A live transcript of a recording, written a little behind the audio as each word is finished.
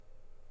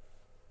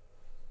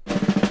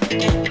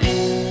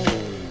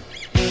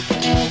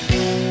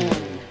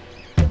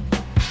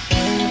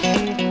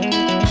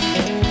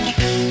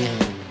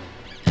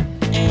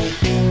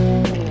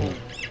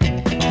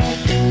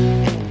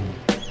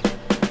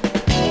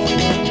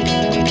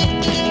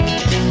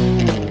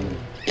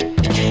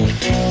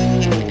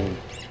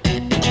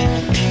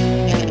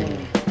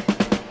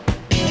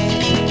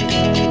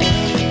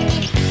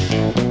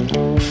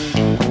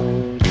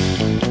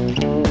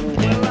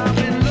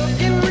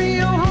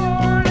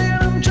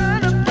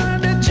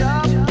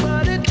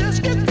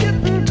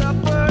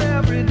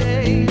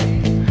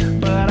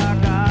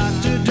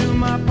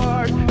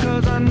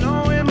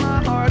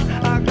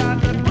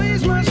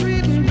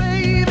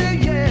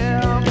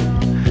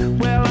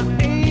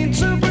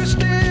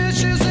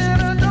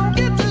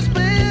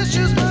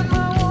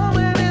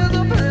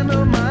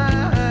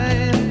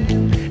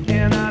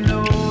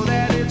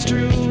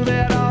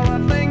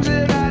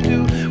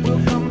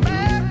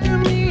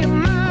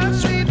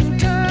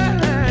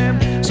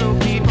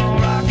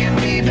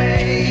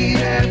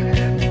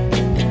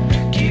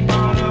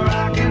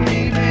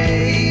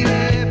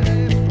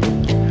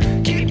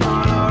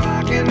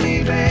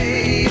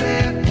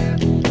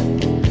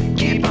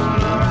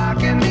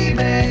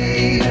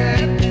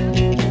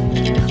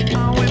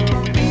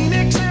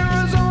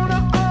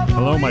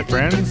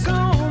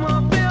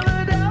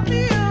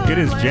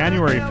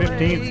January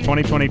 15th,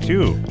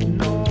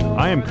 2022.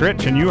 I am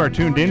Critch, and you are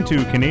tuned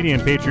into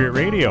Canadian Patriot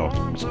Radio.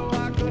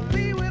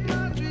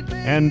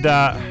 And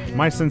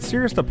my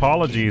sincerest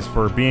apologies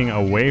for being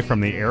away from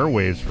the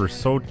airwaves for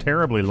so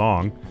terribly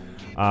long.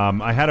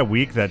 I had a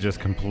week that just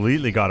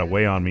completely got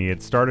away on me.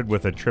 It started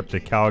with a trip to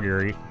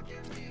Calgary,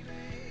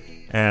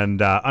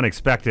 and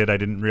unexpected. I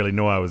didn't really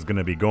know I was going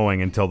to be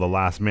going until the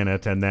last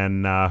minute. And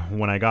then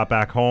when I got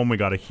back home, we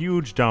got a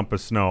huge dump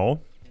of snow.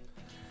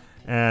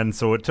 And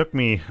so it took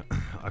me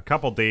a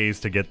couple days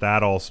to get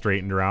that all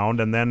straightened around.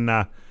 And then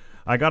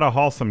I got to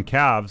haul some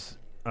calves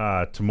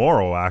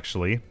tomorrow,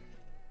 actually,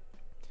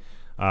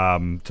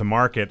 to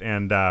market.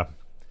 And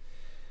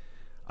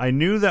I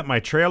knew that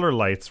my trailer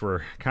lights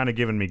were kind of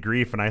giving me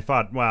grief. And I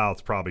thought, well,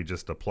 it's probably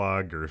just a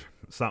plug or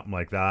something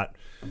like that.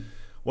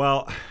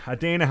 Well, a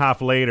day and a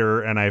half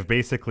later, and I've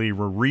basically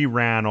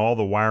reran all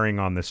the wiring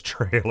on this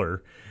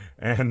trailer.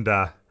 And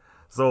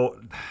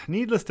so,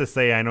 needless to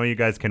say, I know you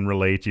guys can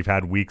relate. You've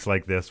had weeks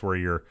like this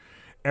where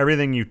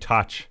everything you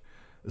touch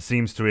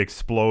seems to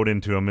explode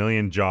into a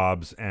million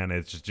jobs, and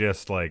it's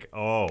just like,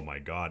 oh my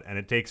God, and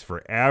it takes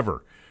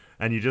forever,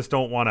 and you just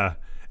don't want to,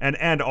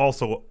 and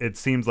also it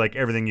seems like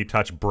everything you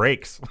touch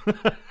breaks.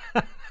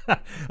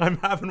 I'm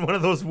having one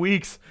of those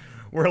weeks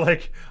where,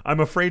 like, I'm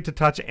afraid to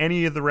touch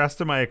any of the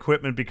rest of my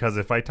equipment because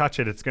if I touch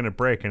it, it's going to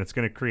break, and it's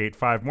going to create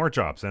 5 more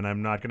jobs, and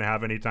I'm not going to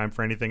have any time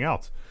for anything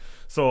else.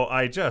 So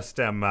I just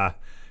am,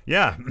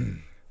 yeah.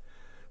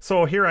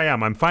 So here I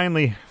am. I'm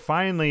finally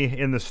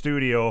in the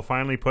studio,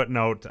 finally putting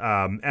out,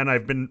 and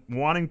I've been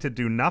wanting to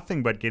do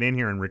nothing but get in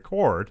here and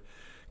record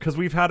because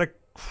we've had a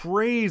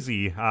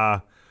crazy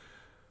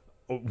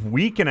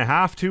week and a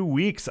half, 2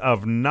 weeks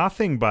of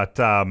nothing but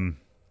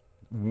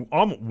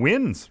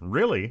wins,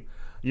 really.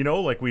 You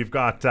know, like we've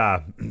got,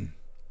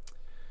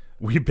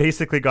 we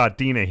basically got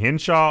Dina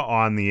Hinshaw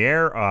on the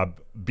air,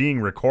 being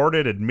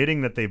recorded,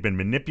 admitting that they've been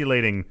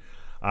manipulating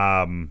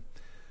the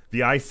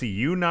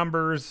ICU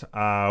numbers.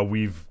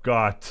 We've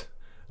got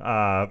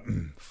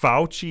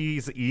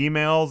Fauci's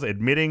emails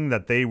admitting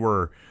that they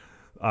were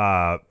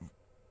how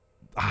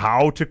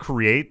to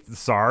create the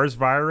SARS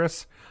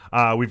virus.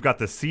 We've got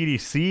the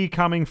CDC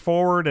coming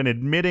forward and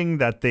admitting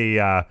that they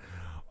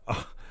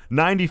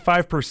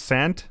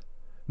 95%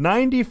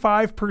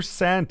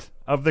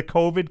 of the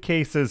COVID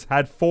cases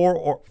had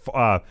four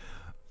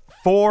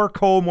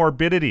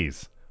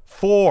comorbidities.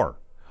 4.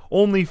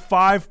 Only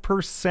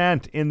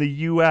 5% in the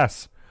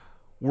U.S.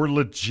 were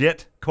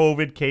legit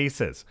COVID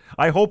cases.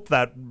 I hope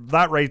that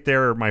right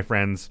there, my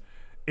friends,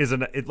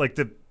 like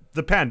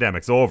the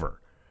pandemic's over.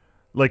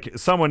 Like,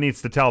 someone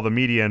needs to tell the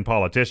media and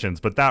politicians,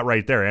 but that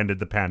right there ended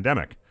the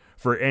pandemic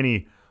for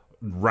any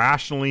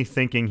rationally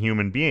thinking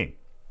human being.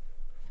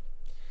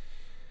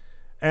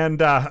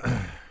 And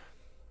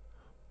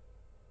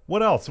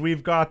what else?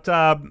 We've got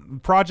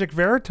Project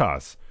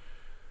Veritas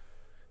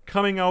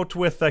coming out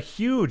with a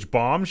huge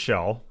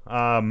bombshell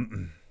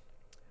when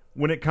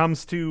it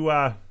comes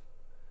to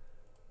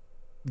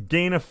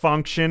gain of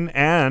function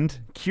and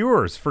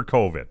cures for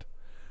COVID.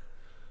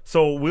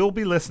 So we'll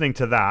be listening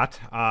to that,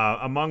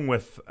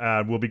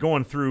 we'll be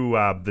going through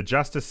the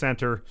Justice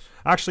Center.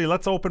 Actually,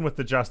 let's open with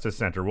the Justice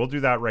Center. We'll do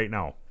that right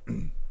now.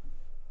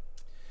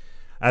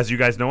 As you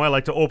guys know, I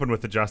like to open with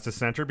the Justice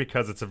Center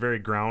because it's a very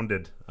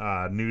grounded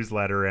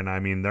newsletter, and I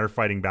mean, they're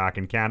fighting back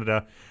in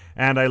Canada,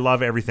 and I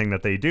love everything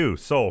that they do.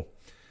 So,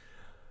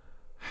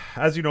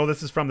 as you know,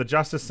 this is from the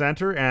Justice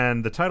Center,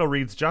 and the title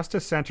reads,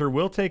 Justice Center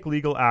will take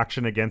legal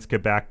action against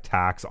Quebec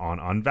tax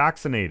on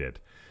unvaccinated.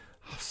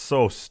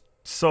 So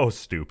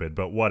stupid,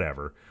 but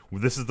whatever.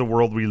 This is the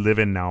world we live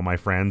in now, my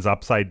friends.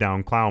 Upside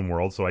down clown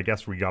world, so I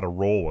guess we gotta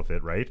roll with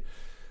it, right?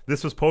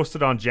 This was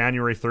posted on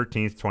January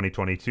 13th,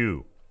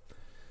 2022.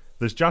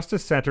 The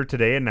Justice Centre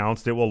today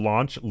announced it will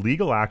launch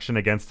legal action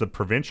against the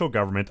provincial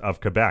government of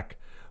Quebec,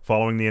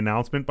 following the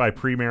announcement by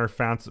Premier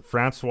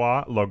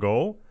François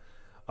Legault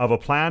of a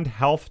planned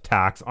health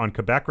tax on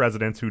Quebec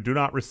residents who do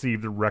not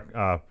receive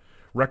the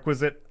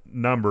requisite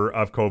number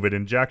of COVID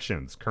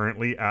injections,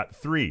 currently at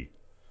 3.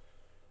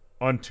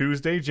 On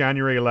Tuesday,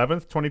 January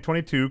 11th,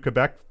 2022,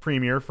 Quebec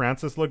Premier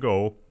Francis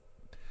Legault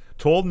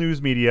told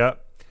news media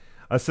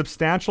a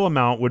substantial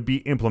amount would be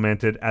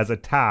implemented as a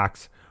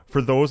tax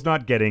for those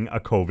not getting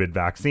a COVID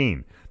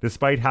vaccine.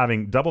 Despite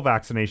having double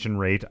vaccination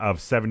rate of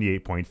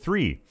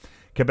 78.3,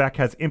 Quebec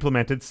has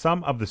implemented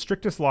some of the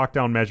strictest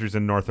lockdown measures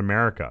in North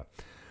America.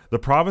 The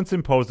province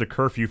imposed a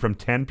curfew from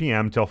 10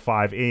 p.m. till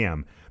 5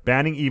 a.m.,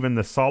 banning even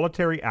the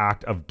solitary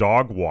act of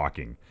dog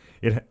walking.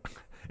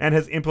 And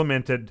has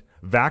implemented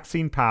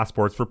vaccine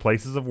passports for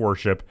places of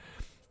worship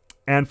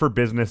and for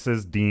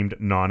businesses deemed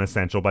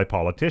non-essential by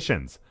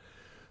politicians.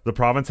 The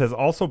province has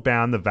also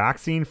banned the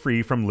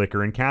vaccine-free from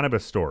liquor and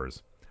cannabis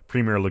stores.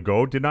 Premier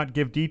Legault did not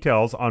give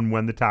details on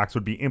when the tax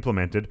would be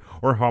implemented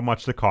or how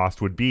much the cost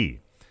would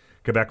be.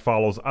 Quebec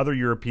follows other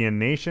European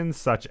nations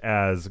such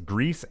as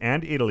Greece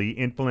and Italy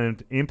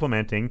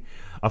implementing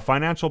a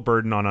financial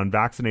burden on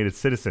unvaccinated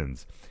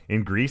citizens.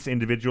 In Greece,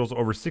 individuals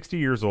over 60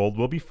 years old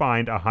will be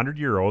fined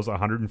 €100,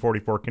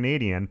 144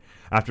 Canadian,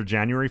 after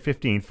January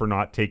 15th for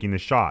not taking the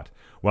shot,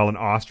 while in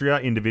Austria,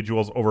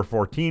 individuals over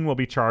 14 will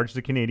be charged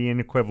the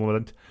Canadian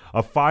equivalent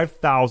of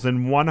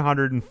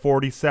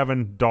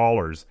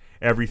 $5,147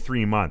 every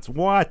 3 months.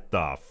 What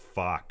the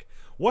fuck?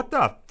 What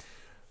the...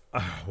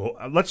 well,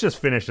 let's just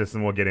finish this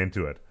and we'll get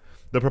into it.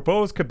 The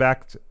proposed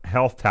Quebec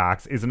health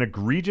tax is an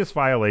egregious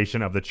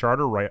violation of the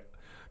charter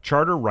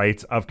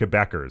rights of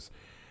Quebecers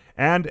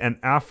and an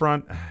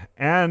affront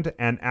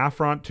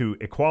to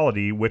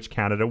equality which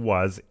Canada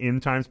was, in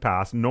times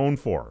past, known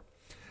for,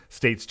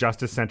 states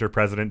Justice Centre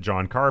President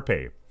John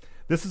Carpe.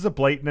 This is a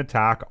blatant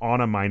attack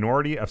on a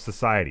minority of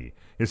society.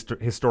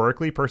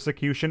 Historically,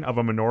 persecution of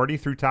a minority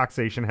through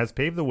taxation has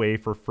paved the way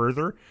for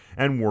further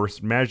and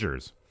worse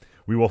measures.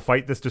 We will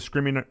fight this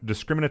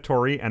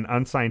discriminatory and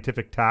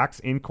unscientific tax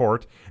in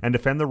court and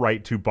defend the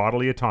right to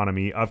bodily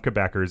autonomy of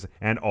Quebecers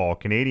and all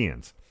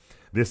Canadians.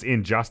 This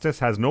injustice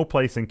has no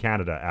place in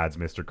Canada, adds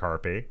Mr.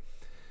 Carpe.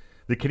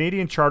 The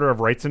Canadian Charter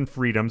of Rights and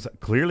Freedoms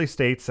clearly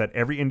states that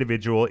every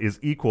individual is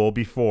equal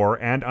before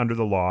and under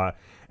the law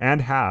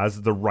and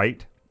has the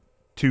right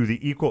to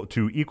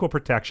equal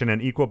protection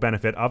and equal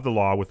benefit of the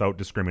law without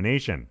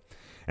discrimination.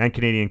 And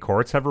Canadian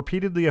courts have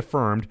repeatedly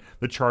affirmed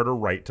the Charter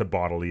right to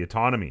bodily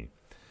autonomy.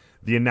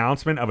 The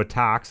announcement of a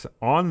tax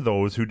on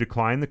those who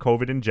decline the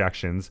COVID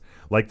injections,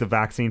 like the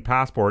vaccine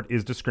passport,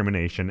 is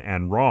discrimination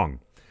and wrong.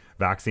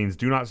 Vaccines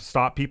do not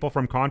stop people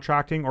from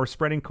contracting or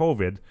spreading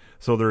COVID,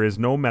 so there is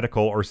no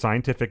medical or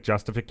scientific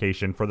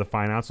justification for the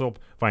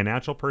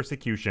financial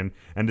persecution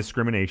and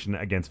discrimination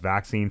against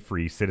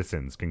vaccine-free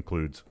citizens,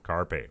 concludes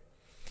Carpe.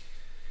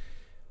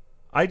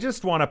 I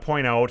just want to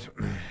point out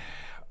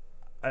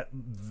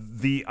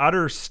the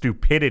utter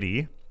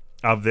stupidity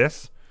of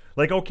this.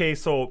 Like, okay,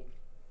 so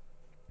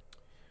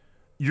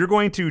you're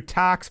going to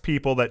tax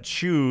people that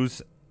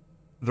choose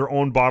their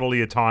own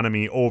bodily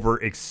autonomy over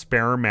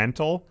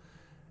experimental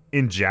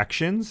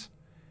injections.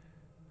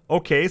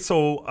 Okay,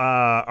 so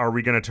are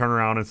we going to turn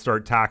around and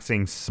start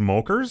taxing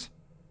smokers?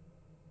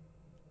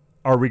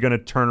 Are we going to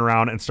turn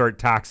around and start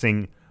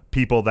taxing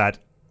people that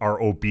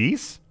are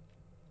obese?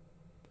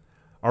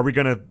 Are we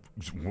going to,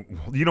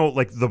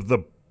 like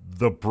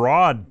the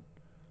broad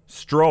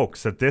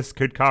strokes that this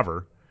could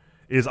cover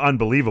is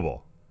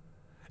unbelievable.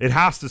 It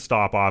has to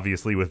stop,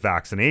 obviously, with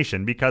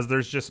vaccination, because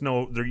there's just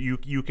no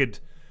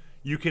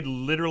you could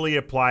literally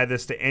apply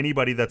this to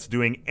anybody that's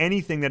doing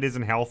anything that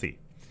isn't healthy.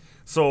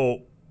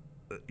 So,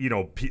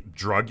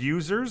 drug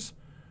users,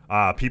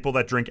 people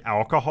that drink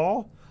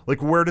alcohol,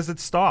 like, where does it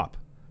stop?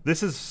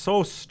 This is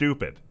so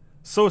stupid,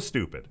 so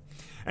stupid.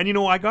 And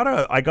I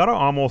gotta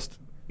almost,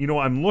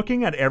 I'm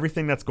looking at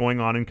everything that's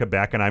going on in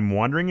Quebec, and I'm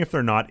wondering if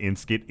they're not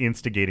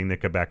instigating the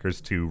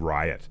Quebecers to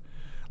riot.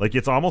 Like,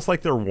 it's almost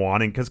like they're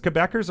wanting, because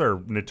Quebecers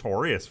are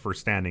notorious for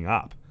standing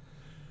up.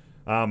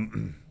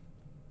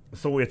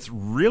 So it's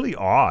really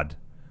odd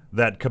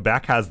that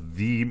Quebec has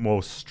the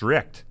most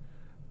strict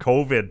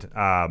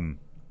COVID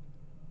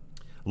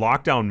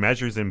lockdown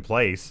measures in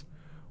place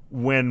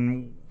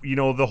when,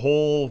 the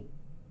whole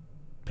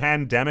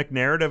pandemic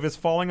narrative is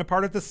falling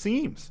apart at the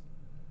seams.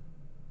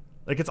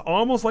 Like, it's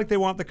almost like they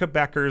want the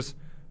Quebecers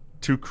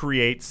to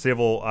create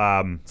civil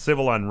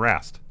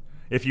unrest.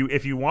 If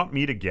you want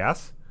me to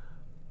guess,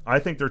 I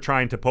think they're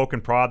trying to poke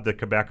and prod the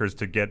Quebecers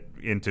to get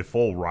into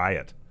full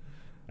riot,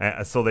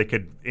 so they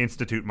could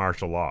institute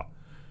martial law.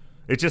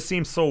 It just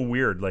seems so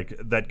weird, like,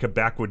 that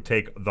Quebec would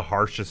take the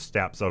harshest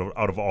steps out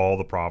of all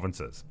the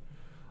provinces.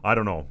 I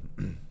don't know.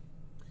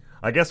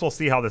 I guess we'll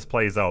see how this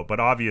plays out, but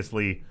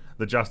obviously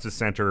the Justice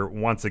Centre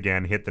once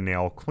again hit the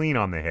nail clean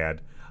on the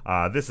head.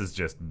 This is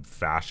just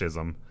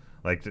fascism.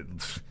 Like,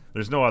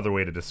 there's no other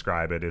way to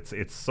describe it.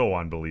 It's so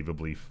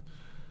unbelievably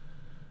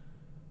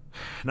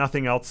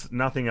Nothing else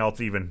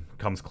even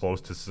comes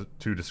close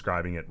to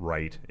describing it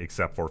right,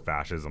 except for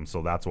fascism.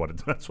 So that's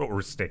what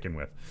we're sticking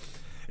with.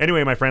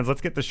 Anyway, my friends,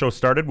 let's get the show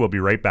started. We'll be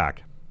right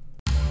back.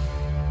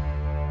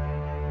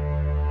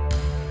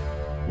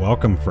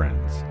 Welcome,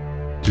 friends,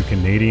 to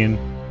Canadian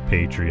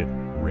Patriot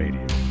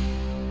Radio,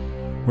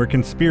 where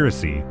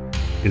conspiracy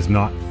is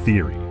not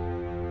theory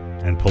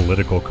and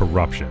political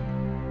corruption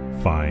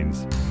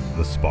finds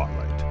the spotlight.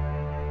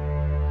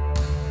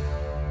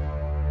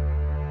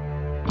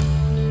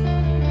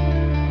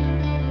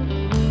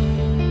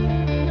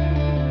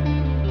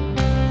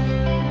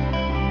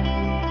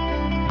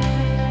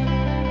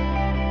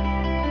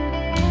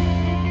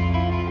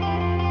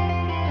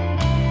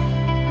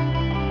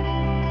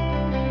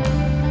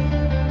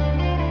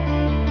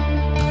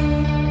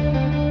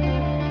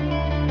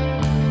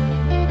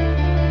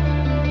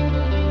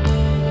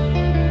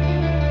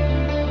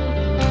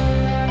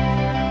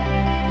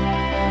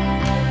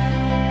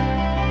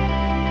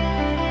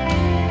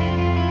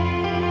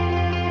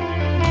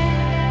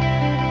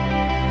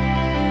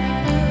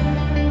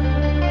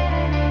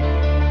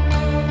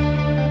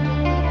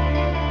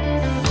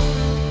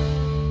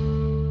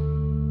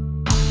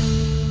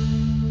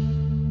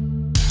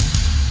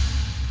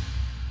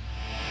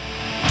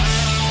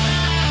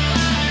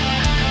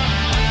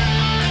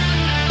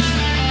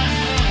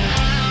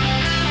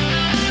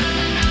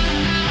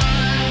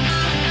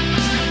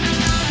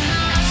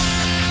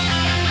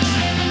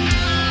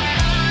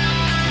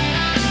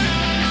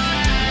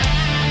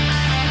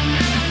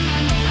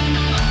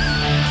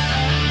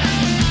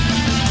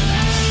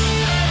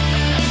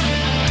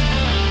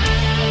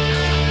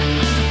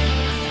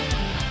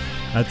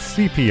 At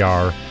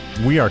CPR,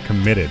 we are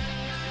committed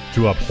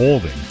to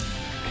upholding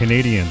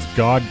Canadians'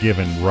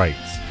 God-given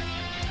rights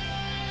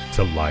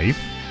to life,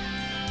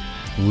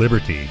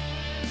 liberty,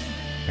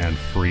 and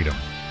freedom.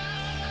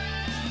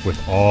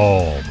 With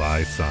all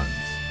thy sons,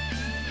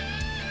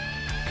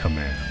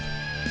 command.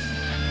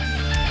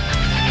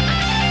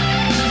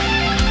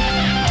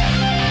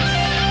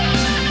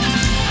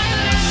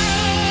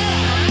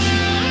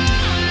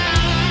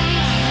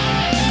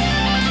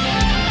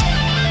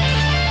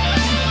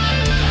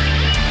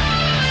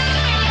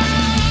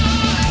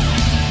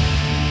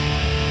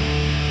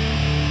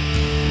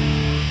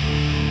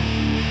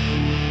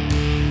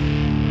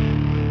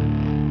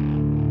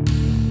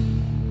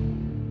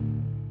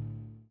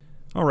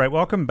 All right,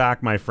 welcome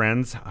back, my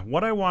friends.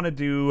 What I want to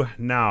do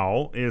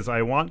now is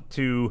I want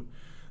to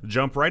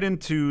jump right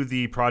into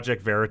the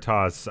Project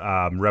Veritas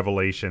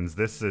revelations.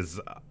 This is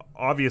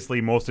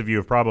obviously, most of you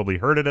have probably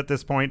heard it at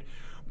this point,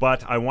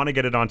 but I want to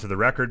get it onto the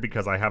record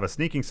because I have a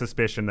sneaking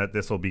suspicion that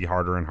this will be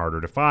harder and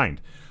harder to find.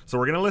 So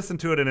we're going to listen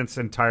to it in its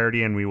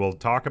entirety, and we will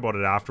talk about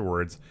it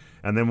afterwards,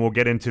 and then we'll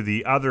get into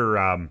the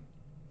other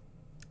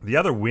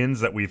wins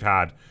that we've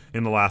had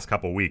in the last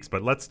couple weeks.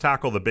 But let's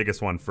tackle the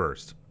biggest one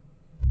first.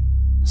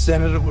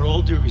 Senator, with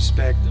all due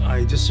respect,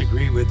 I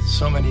disagree with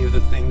so many of the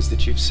things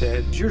that you've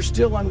said. You're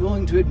still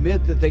unwilling to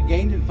admit that they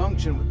gained in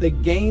function, they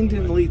gained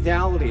in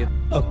lethality.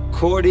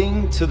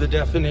 According to the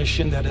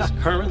definition that is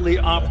currently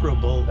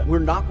operable, We're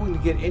not going to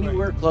get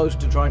anywhere close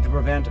to trying to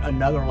prevent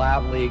another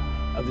lab leak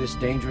of this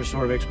dangerous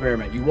sort of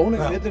experiment. You won't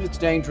admit that it's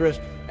dangerous,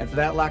 and for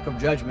that lack of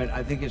judgment,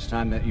 I think it's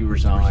time that you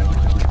resign.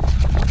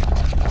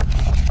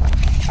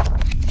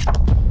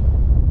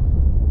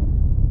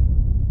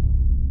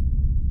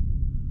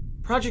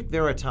 Project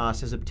Veritas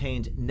has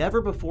obtained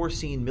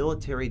never-before-seen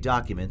military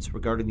documents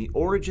regarding the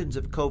origins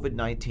of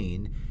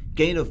COVID-19,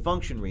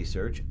 gain-of-function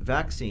research,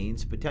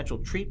 vaccines, potential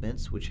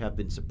treatments which have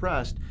been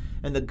suppressed,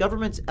 and the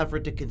government's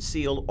effort to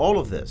conceal all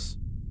of this.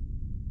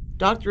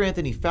 Dr.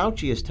 Anthony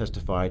Fauci has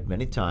testified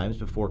many times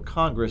before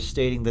Congress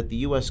stating that the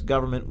U.S.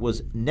 government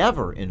was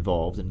never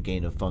involved in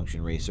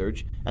gain-of-function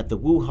research at the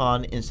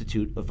Wuhan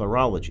Institute of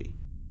Virology.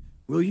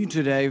 Will you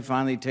today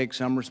finally take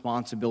some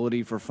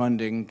responsibility for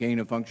funding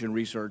gain-of-function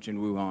research in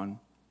Wuhan?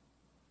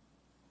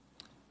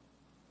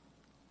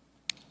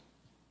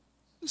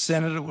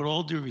 Senator, with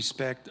all due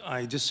respect,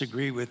 I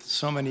disagree with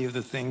so many of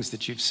the things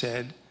that you've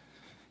said.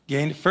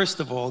 First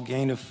of all,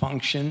 gain of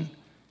function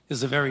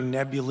is a very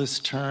nebulous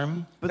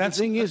term. But the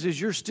thing is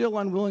you're still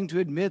unwilling to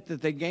admit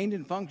that they gained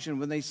in function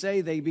when they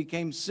say they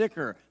became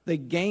sicker. They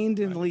gained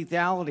in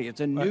lethality.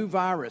 It's a new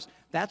virus.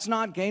 That's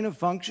not gain of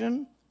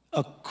function?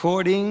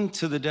 According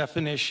to the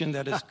definition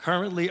that is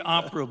currently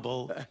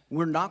operable,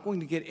 We're not going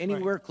to get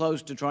anywhere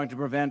close to trying to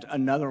prevent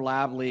another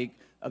lab leak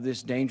of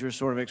this dangerous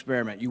sort of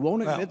experiment. You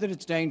won't admit that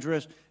it's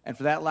dangerous, and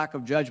for that lack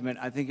of judgment,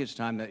 I think it's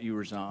time that you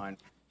resign.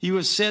 you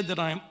have said that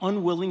I am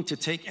unwilling to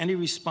take any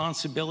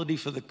responsibility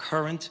for the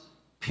current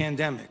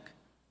pandemic.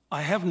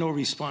 I have no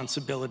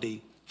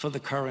responsibility for the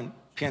current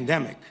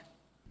pandemic.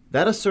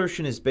 That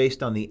assertion is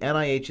based on the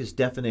NIH's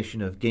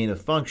definition of gain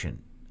of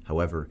function.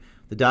 However,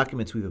 the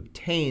documents we've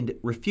obtained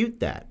refute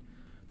that.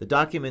 The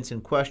documents in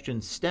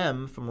question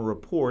stem from a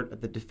report at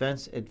the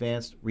Defense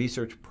Advanced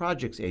Research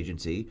Projects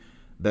Agency,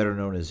 better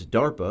known as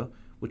DARPA,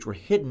 which were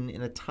hidden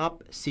in a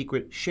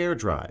top-secret share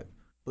drive.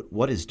 But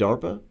what is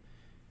DARPA?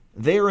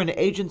 They are an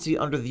agency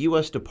under the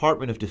U.S.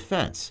 Department of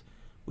Defense,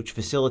 which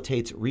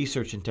facilitates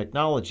research and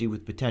technology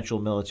with potential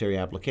military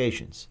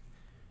applications.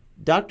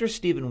 Dr.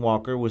 Stephen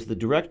Walker was the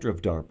director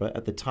of DARPA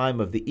at the time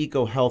of the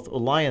EcoHealth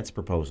Alliance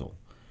proposal.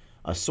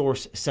 A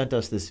source sent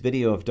us this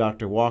video of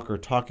Dr. Walker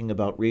talking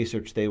about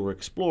research they were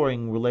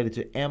exploring related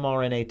to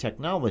mRNA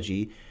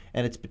technology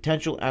and its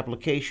potential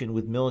application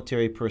with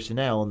military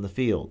personnel in the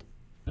field.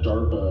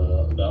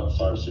 DARPA, about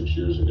 5-6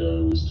 years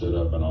ago, we stood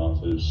up an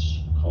office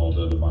called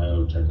the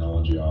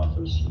Biotechnology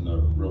Office, and the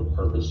real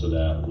purpose of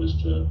that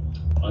was to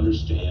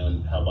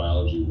understand how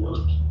biology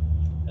worked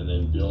and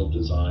then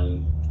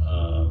design,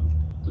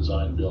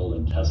 build,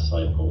 and test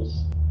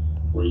cycles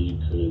where you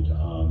could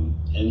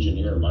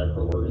engineer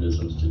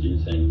microorganisms to do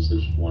things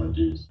that you want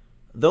to do.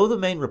 Though the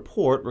main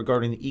report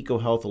regarding the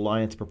EcoHealth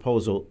Alliance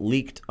proposal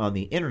leaked on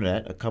the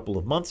internet a couple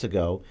of months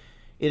ago,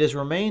 it has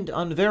remained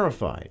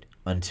unverified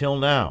until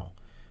now.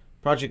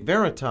 Project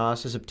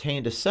Veritas has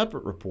obtained a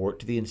separate report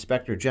to the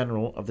Inspector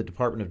General of the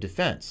Department of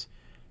Defense,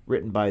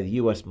 written by the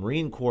U.S.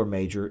 Marine Corps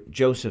Major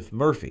Joseph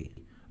Murphy,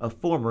 a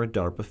former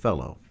DARPA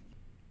fellow.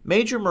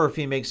 Major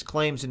Murphy makes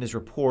claims in his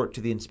report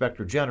to the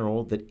Inspector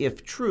General that,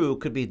 if true,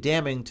 could be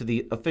damning to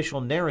the official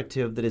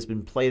narrative that has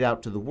been played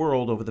out to the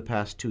world over the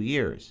past 2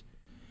 years.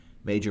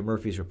 Major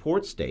Murphy's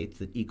report states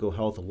that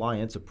EcoHealth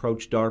Alliance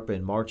approached DARPA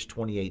in March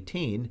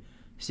 2018,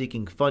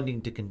 seeking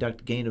funding to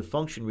conduct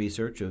gain-of-function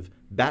research of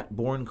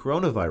bat-borne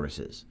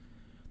coronaviruses.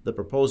 The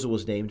proposal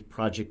was named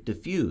Project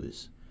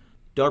Diffuse.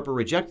 DARPA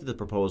rejected the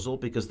proposal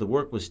because the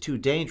work was too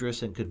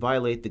dangerous and could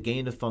violate the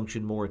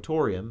gain-of-function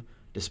moratorium,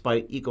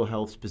 despite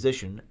EcoHealth's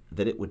position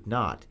that it would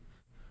not.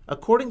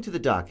 According to the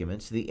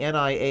documents, the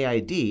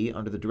NIAID,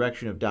 under the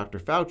direction of Dr.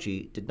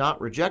 Fauci, did not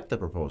reject the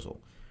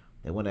proposal.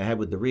 They went ahead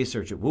with the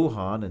research at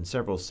Wuhan and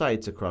several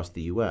sites across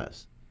the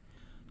U.S.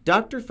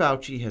 Dr.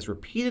 Fauci has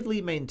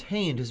repeatedly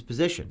maintained his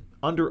position,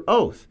 under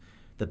oath,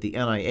 that the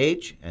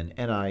NIH and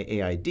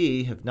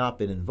NIAID have not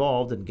been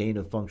involved in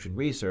gain-of-function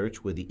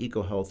research with the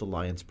EcoHealth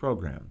Alliance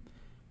program.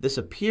 This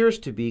appears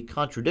to be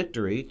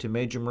contradictory to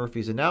Major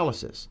Murphy's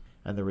analysis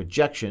and the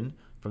rejection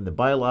from the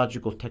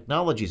Biological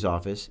Technologies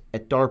Office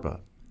at DARPA.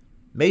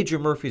 Major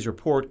Murphy's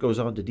report goes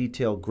on to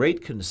detail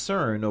great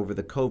concern over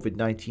the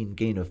COVID-19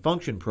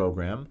 gain-of-function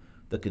program,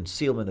 the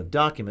concealment of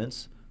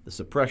documents, the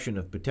suppression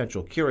of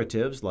potential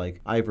curatives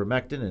like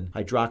ivermectin and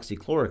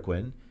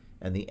hydroxychloroquine,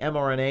 and the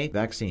mRNA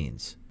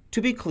vaccines.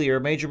 To be clear,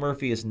 Major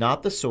Murphy is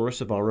not the source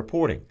of our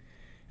reporting.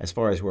 As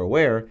far as we're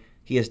aware,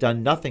 he has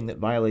done nothing that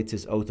violates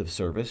his oath of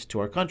service to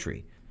our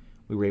country.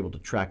 We were able to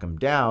track him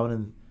down,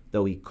 and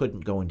though he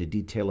couldn't go into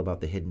detail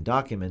about the hidden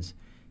documents,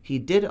 he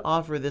did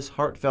offer this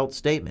heartfelt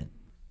statement.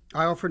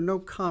 I offer no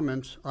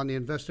comment on the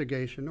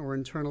investigation or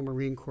internal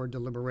Marine Corps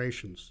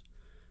deliberations.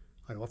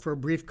 I offer a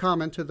brief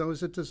comment to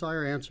those that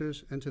desire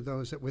answers and to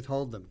those that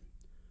withhold them.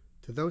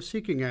 To those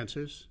seeking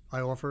answers,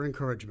 I offer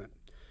encouragement.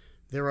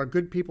 There are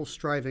good people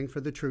striving for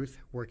the truth,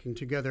 working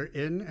together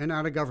in and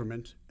out of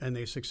government, and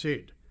they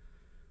succeed.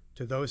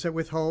 To those that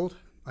withhold,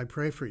 I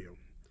pray for you.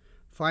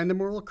 Find the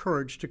moral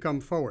courage to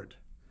come forward.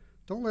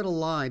 Don't let a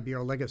lie be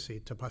our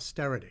legacy to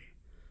posterity.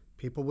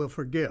 People will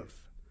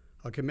forgive.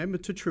 A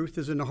commitment to truth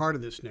is in the heart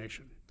of this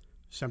nation.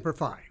 Semper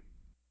Fi.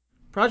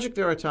 Project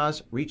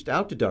Veritas reached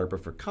out to DARPA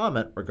for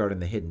comment regarding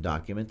the hidden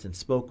documents and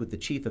spoke with the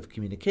Chief of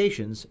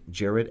Communications,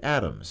 Jared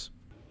Adams.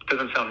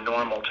 Doesn't sound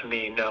normal to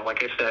me. No,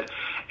 like I said,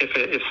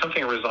 if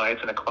something resides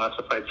in a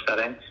classified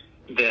setting,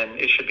 then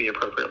it should be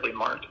appropriately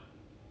marked.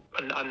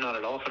 I'm not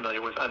at all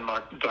familiar with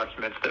unmarked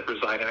documents that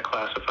reside in a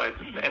classified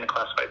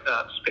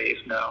space.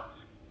 No,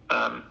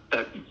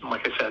 that,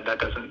 like I said, that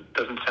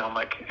doesn't sound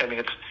like. I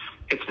mean,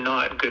 it's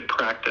not good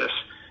practice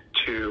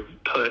to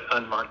put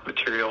unmarked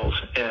materials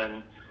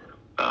in,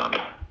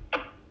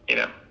 in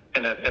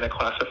a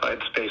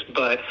classified space.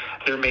 But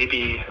there may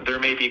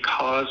be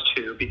cause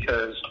to,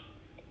 because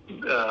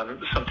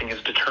something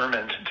is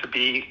determined to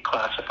be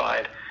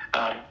classified,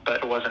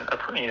 but it wasn't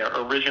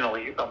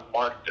originally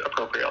marked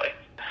appropriately.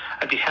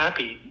 I'd be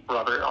happy,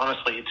 Robert,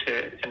 honestly,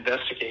 to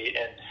investigate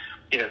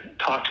and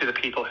talk to the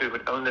people who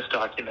would own this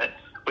document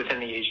within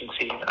the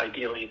agency,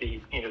 ideally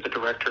the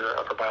director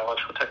of our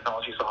Biological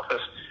Technologies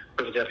Office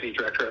or the deputy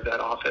director of that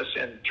office,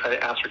 and try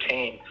to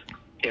ascertain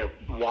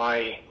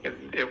why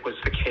it was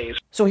the case.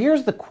 So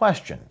here's the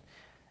question.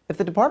 If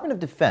the Department of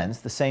Defense,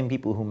 the same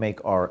people who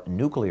make our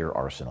nuclear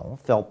arsenal,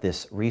 felt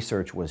this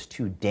research was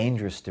too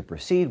dangerous to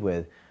proceed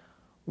with,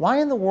 why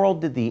in the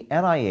world did the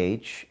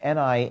NIH,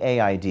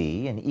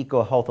 NIAID, and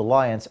EcoHealth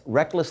Alliance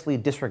recklessly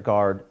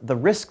disregard the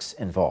risks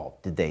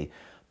involved? Did they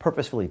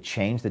purposefully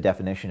change the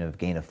definition of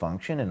gain of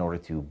function in order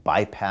to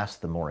bypass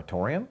the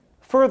moratorium?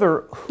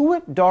 Further, who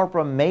at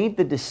DARPA made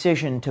the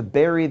decision to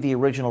bury the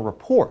original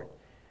report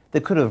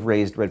that could have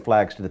raised red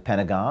flags to the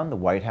Pentagon, the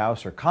White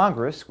House, or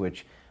Congress,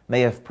 which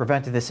may have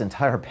prevented this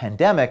entire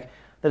pandemic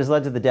that has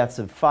led to the deaths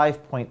of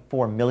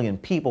 5.4 million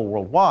people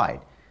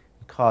worldwide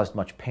and caused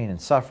much pain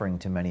and suffering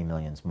to many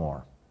millions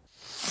more?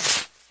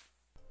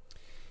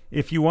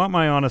 If you want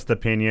my honest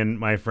opinion,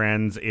 my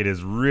friends, it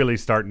is really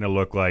starting to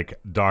look like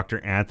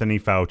Dr. Anthony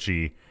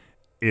Fauci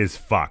is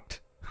fucked.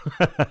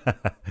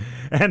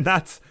 And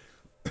that's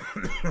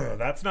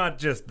that's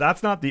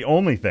not the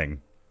only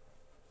thing.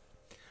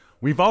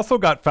 We've also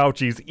got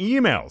Fauci's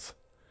emails,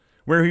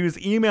 where he was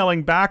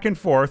emailing back and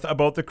forth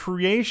about the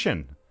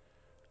creation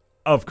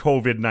of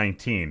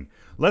COVID-19.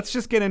 Let's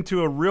just get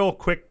into a real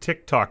quick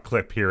TikTok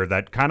clip here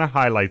that kind of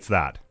highlights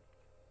that.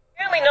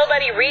 Apparently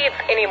nobody reads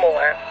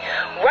anymore.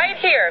 Right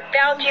here,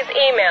 Fauci's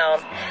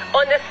email.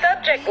 On the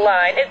subject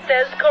line, it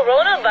says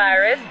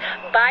coronavirus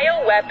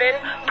bioweapon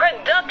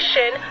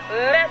production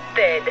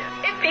method.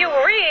 If you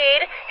read,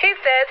 he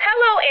says,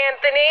 "Hello,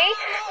 Anthony.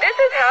 This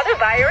is how the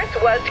virus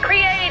was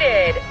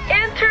created.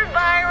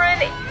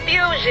 Interviron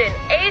fusion,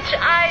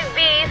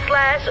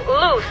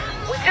 HIV/loose,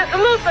 which is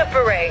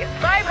luciferase.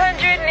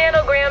 500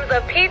 nanograms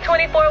of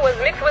P24 was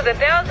mixed with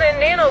 1,000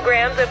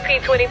 nanograms of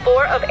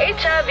P24 of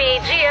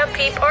HIV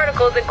GMP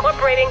particles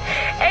incorporating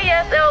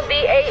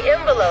ASLVA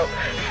envelope,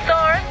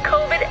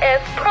 SARS-CoV-S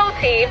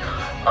protein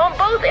on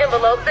both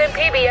envelopes and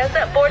PBS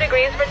at 4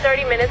 degrees for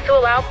 30 minutes to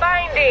allow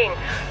binding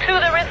to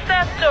the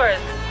receptors,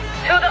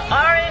 to the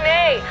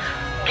RNA.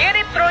 Get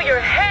it through your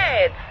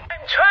heads.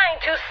 I'm trying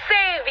to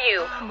save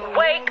you.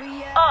 Wake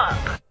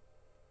up."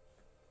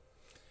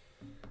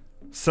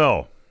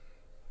 So,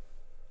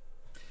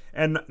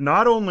 and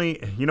not only,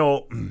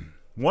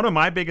 one of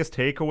my biggest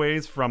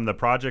takeaways from the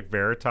Project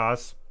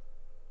Veritas,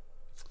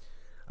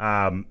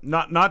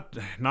 not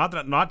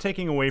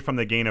taking away from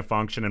the gain of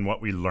function and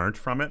what we learned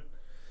from it,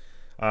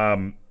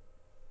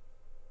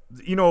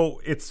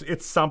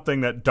 it's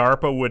something that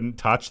DARPA wouldn't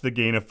touch, the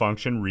gain of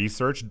function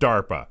research.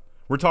 DARPA.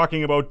 We're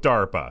talking about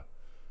DARPA.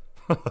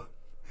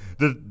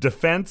 The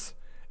Defense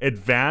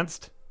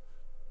Advanced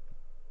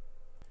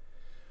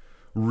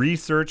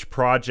Research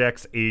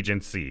Projects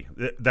Agency.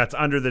 That's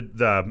under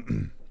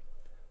the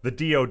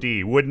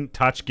DOD. Wouldn't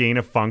touch gain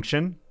of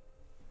function.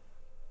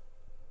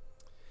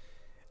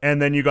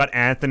 And then you got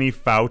Anthony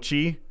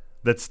Fauci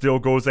that still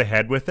goes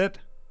ahead with it.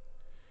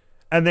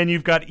 And then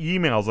you've got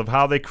emails of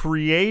how they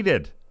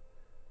created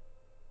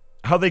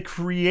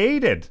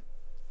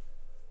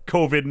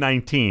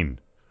COVID-19,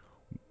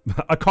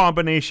 a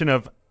combination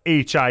of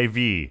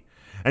HIV,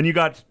 and you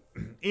got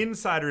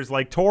insiders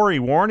like Tory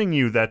warning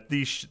you that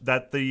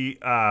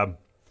the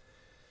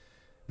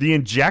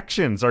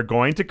injections are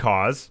going to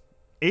cause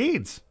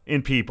AIDS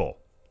in people.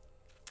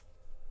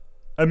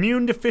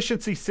 Immune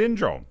deficiency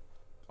syndrome,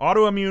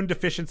 autoimmune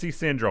deficiency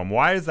syndrome.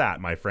 Why is that,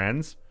 my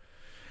friends?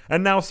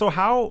 And now, so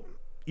how,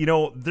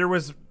 there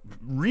was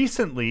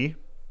recently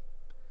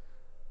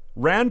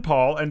Rand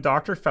Paul and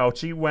Dr.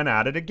 Fauci went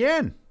at it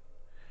again,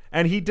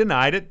 and he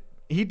denied it.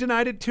 He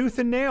denied it tooth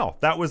and nail.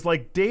 That was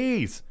like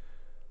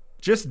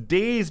just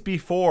days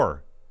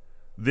before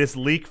this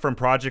leak from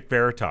Project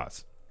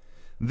Veritas.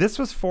 This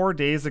was 4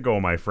 days ago,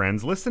 my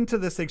friends. Listen to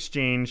this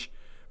exchange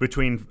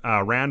between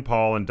Rand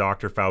Paul and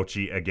Dr.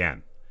 Fauci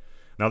again.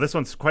 Now, this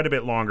one's quite a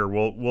bit longer.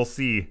 We'll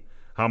see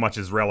how much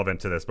is relevant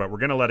to this, but we're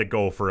going to let it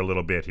go for a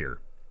little bit here.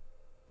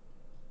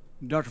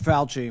 Dr.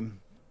 Fauci,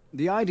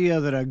 the idea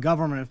that a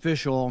government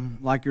official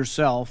like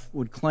yourself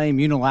would claim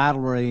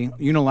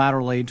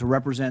unilaterally to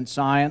represent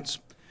science,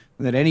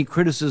 and that any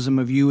criticism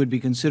of you would be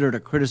considered a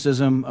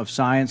criticism of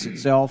science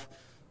itself,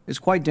 is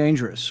quite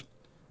dangerous.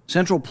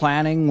 Central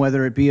planning,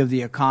 whether it be of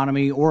the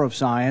economy or of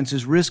science,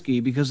 is risky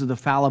because of the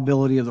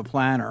fallibility of the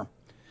planner. It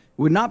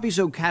would not be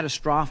so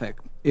catastrophic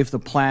if the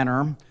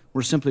planner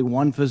were simply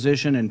one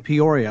physician in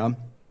Peoria.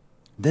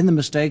 Then the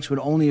mistakes would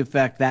only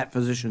affect that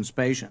physician's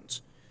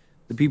patients,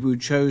 the people who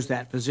chose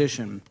that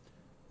physician.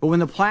 But when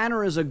the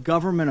planner is a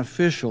government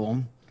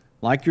official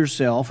like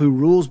yourself who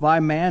rules by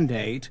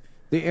mandate,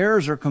 the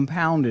errors are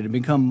compounded and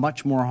become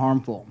much more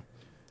harmful.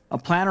 A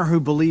planner who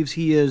believes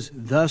he is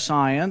the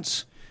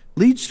science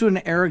leads to an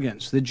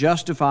arrogance that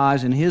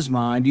justifies, in his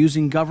mind,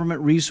 using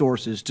government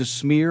resources to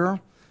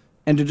smear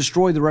and to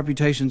destroy the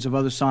reputations of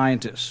other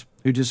scientists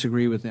who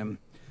disagree with him.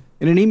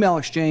 In an email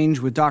exchange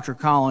with Dr.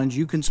 Collins,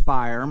 you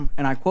conspire,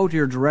 and I quote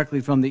here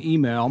directly from the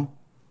email,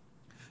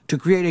 to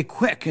create a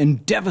quick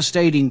and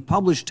devastating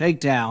published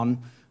takedown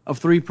of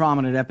 3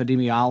 prominent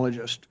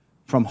epidemiologists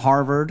from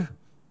Harvard,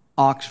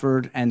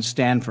 Oxford, and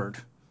Stanford.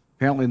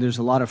 Apparently there's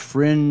a lot of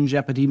fringe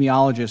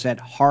epidemiologists at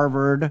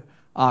Harvard,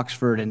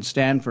 Oxford, and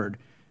Stanford.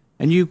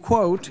 And you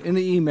quote in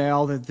the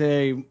email that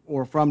they,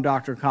 or from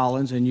Dr.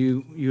 Collins, and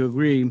you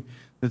agree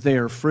that they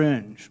are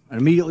fringe. And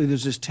immediately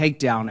there's this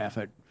takedown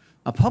effort.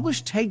 A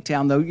published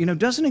takedown, though,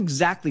 doesn't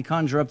exactly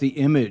conjure up the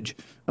image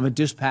of a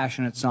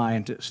dispassionate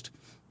scientist.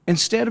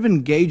 Instead of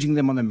engaging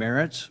them on the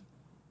merits,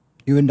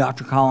 you and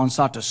Dr. Collins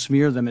sought to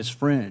smear them as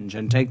fringe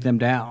and take them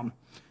down.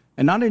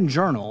 And not in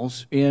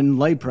journals, in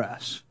lay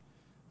press.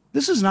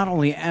 This is not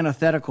only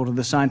antithetical to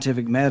the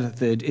scientific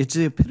method, it's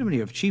the epitome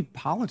of cheap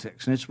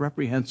politics, and it's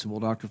reprehensible,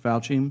 Dr.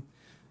 Fauci.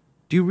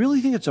 Do you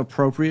really think it's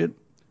appropriate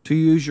to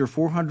use your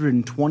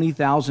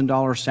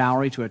 $420,000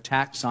 salary to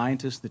attack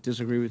scientists that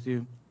disagree with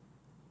you?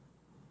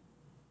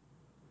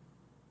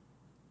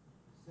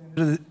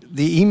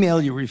 The email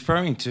you're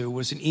referring to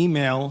was an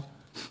email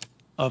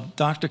of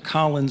Dr.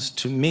 Collins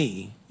to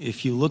me,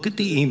 if you look at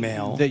the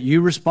email. That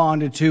you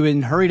responded to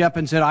and hurried up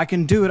and said, I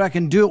can do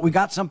it. We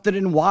got something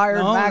in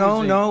Wired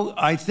magazine. No.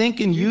 I think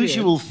in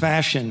usual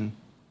fashion,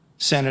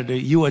 Senator,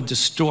 you are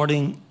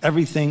distorting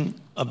everything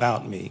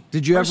about me.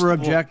 Did you ever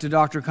object to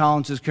Dr.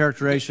 Collins'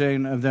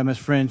 characterization of them as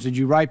fringe? Did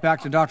you write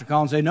back to Dr.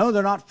 Collins and say, no,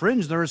 they're not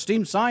fringe, they're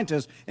esteemed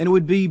scientists, and it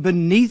would be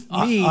beneath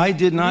me I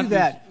did not to do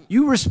that?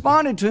 You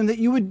responded to him that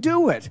you would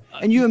do it,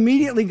 and you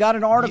immediately got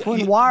an article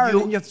in Wired,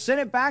 and you sent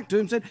it back to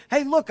him and said,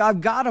 hey, look, I've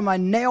got him. I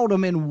nailed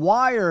him in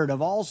Wired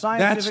of all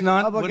scientific That's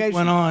not publications. what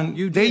went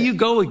on. There you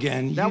go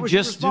again. That you was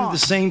just your do the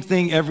response. same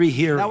thing every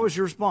hearing. That was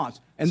your response.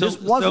 And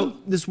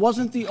this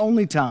wasn't the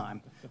only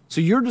time. So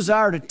your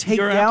desire to take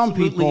You're down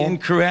absolutely people.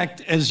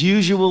 incorrect. As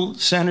usual,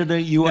 Senator,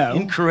 you are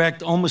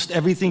incorrect almost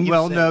everything you say.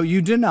 Well, no, you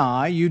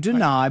deny,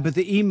 but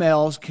the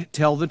emails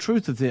tell the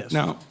truth of this.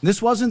 No. This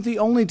wasn't the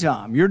only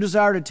time. Your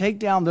desire to take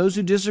down those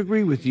who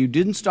disagree with you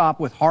didn't stop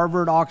with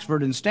Harvard,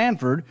 Oxford, and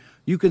Stanford.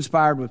 You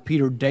conspired with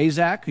Peter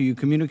Daszak, who you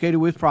communicated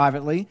with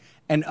privately,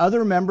 and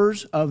other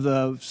members of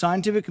the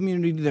scientific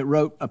community that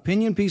wrote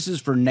opinion pieces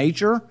for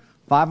Nature.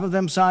 5 of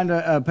them signed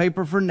a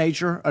paper for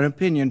Nature, an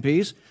opinion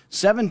piece.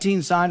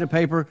 17 signed a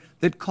paper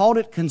that called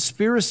it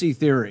conspiracy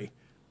theory,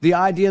 the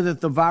idea that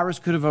the virus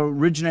could have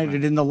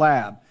originated in the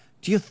lab.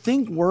 Do you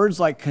think words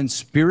like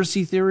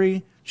conspiracy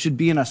theory should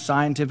be in a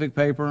scientific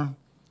paper?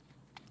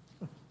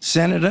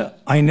 Senator,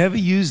 I never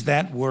used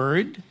that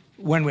word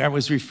when I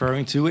was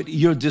referring to it.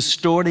 You're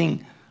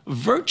distorting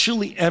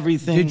virtually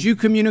everything. Did you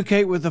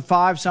communicate with the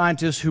 5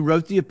 scientists who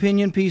wrote the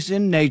opinion piece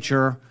in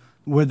Nature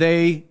where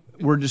they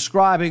were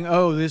describing,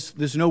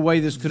 there's no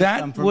way this could have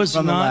come from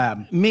the lab? That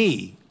was not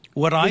me.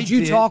 Did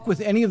you talk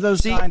with any of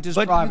those scientists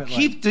privately?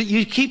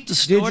 You keep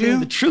distorting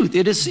the truth.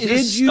 It is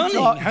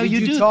stunning how you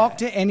do that. Did you talk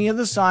to any of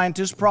the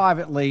scientists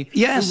privately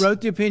Yes. who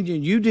wrote the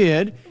opinion? You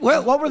did.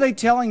 Well, what were they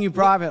telling you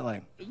privately?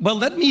 Well,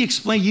 let me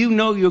explain.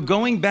 You're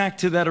going back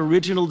to that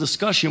original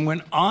discussion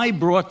when I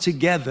brought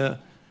together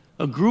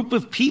a group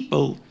of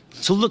people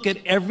to look at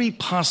every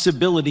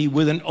possibility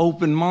with an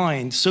open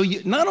mind. So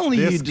not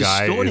only are you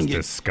distorting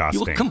it,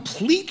 you're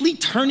completely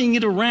turning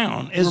it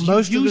around, as Were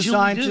most you of the usually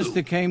scientists do.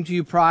 that came to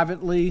you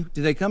privately,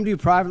 did they come to you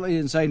privately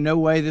and say, no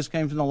way this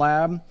came from the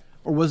lab?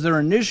 Or was their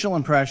initial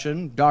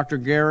impression, Dr.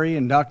 Gary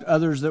and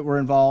others that were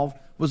involved,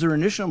 was their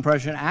initial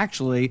impression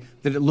actually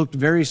that it looked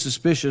very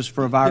suspicious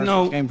for a virus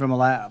that came from a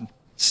lab?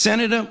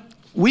 Senator,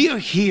 we are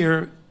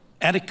here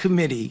at a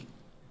committee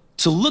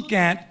to look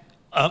at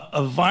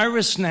a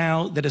virus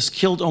now that has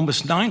killed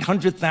almost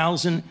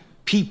 900,000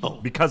 people.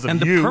 Because of and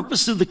you. the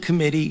purpose of the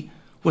committee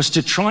was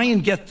to try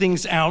and get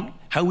things out,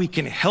 how we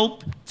can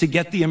help to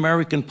get the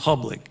American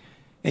public.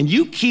 And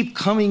you keep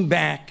coming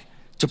back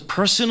to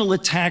personal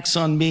attacks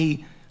on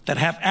me that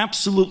have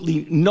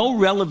absolutely no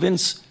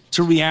relevance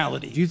to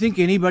reality. Do you think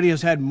anybody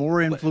has had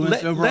more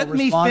influence over a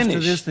response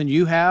to this than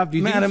you have? Do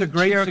you think it's a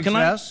great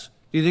success?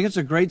 Do you think it's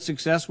a great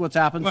success what's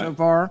happened so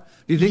far?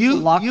 Do you think the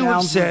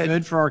lockdowns were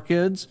good for our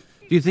kids?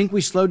 Do you think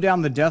we slowed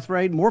down the death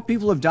rate? More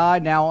people have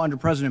died now under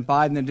President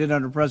Biden than did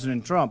under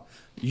President Trump.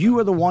 You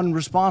are the one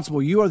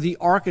responsible. You are the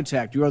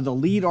architect. You are the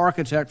lead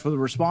architect for the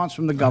response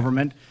from the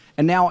government,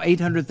 and now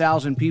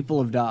 800,000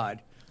 people have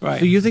died. Right.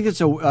 So you think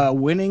it's a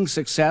winning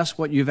success,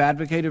 what you've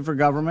advocated for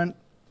government?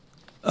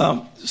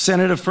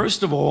 Senator,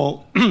 first of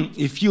all,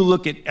 if you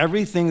look at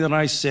everything that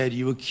I said,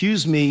 you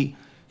accuse me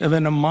of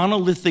in a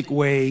monolithic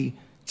way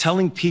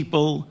telling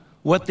people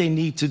what they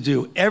need to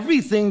do.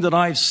 Everything that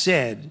I've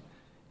said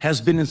has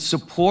been in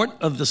support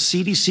of the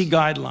CDC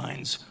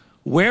guidelines.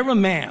 Wear a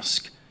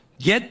mask,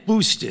 get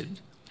boosted.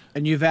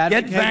 And you've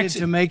advocated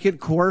to make it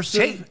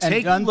coercive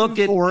take done a look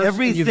through at force,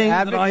 everything and you've that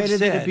I've advocated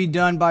that said. it be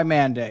done by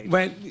mandate.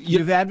 Right.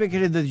 You've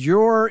advocated that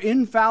your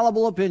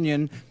infallible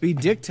opinion be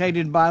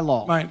dictated by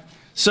law. Right.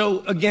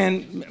 So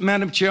again,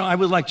 Madam Chair, I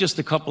would like just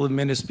a couple of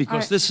minutes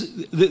because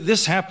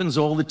this happens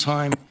all the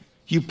time.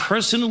 You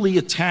personally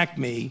attack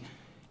me,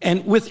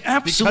 and with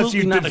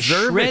absolutely not a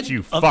shred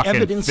of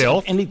evidence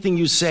of anything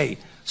you say.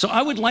 So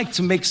I would like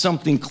to make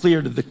something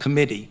clear to the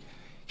committee.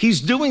 He's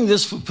doing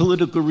this for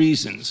political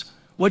reasons.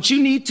 What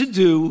you need to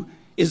do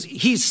is,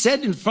 he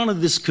said in front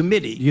of this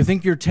committee. You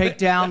think your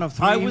takedown of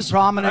 3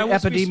 prominent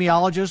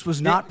epidemiologists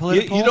was not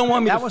political? You don't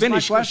want me to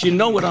finish because you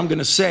know what I'm going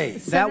to say.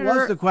 That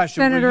was the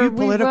question. Were you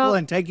political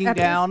in taking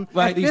down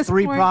these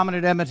 3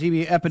 prominent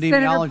epidemiologists?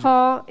 Senator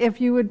Paul,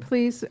 if you would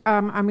please,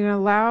 I'm going to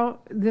allow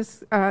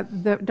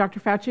Dr.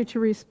 Fauci to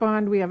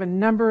respond. We have a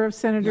number of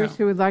senators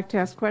who would like to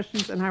ask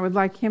questions, and I would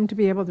like him to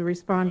be able to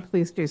respond.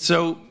 Please do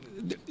so.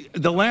 So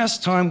the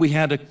last time we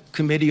had a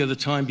committee, or the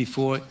time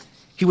before,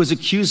 he was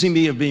accusing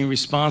me of being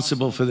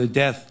responsible for the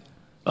death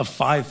of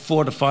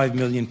 4 to 5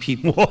 million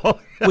people,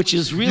 which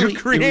is really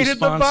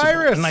irresponsible. The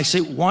virus. And I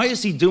say, why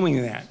is he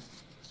doing that?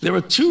 There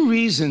are 2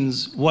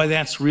 reasons why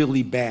that's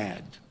really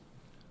bad.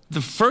 The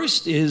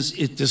first is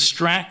it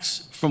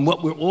distracts from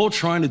what we're all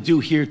trying to do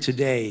here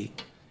today,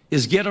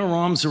 is get our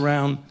arms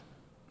around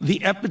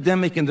the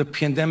epidemic and the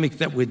pandemic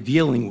that we're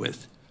dealing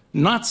with,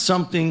 not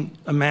something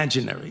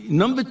imaginary.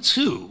 Number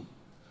 2,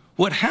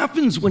 what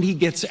happens when he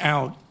gets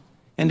out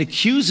and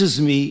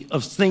accuses me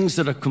of things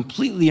that are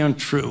completely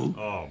untrue,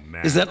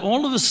 is that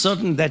all of a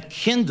sudden that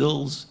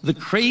kindles the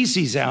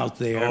crazies out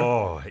there.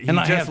 And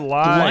I have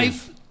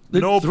lies.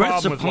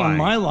 Threats upon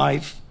my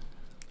life,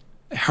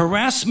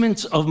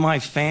 harassment of my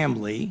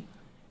family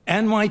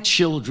and my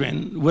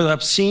children with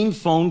obscene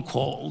phone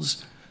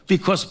calls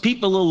because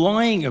people are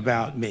lying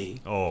about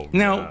me.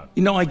 Now,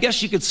 I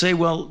guess you could say,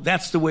 well,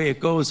 that's the way it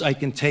goes. I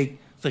can take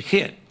the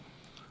hit.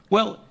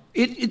 Well,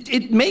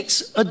 it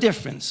makes a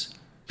difference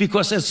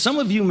because, as some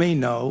of you may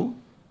know,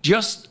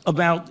 just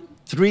about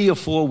 3 or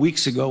 4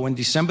 weeks ago, on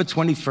December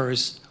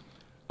 21st,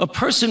 a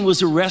person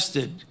was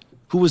arrested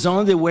who was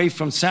on their way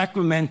from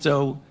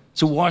Sacramento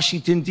to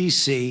Washington,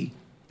 D.C.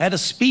 at a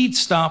speed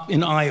stop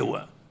in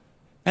Iowa.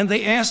 And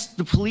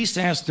the police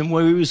asked him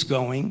where he was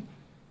going,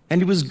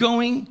 and he was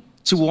going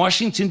to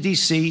Washington,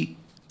 D.C.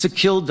 to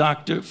kill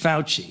Dr.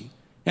 Fauci.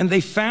 And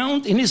they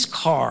found in his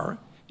car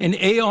an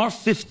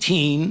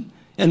AR-15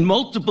 and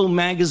multiple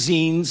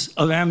magazines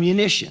of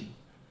ammunition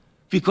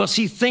because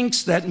he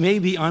thinks that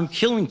maybe I'm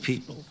killing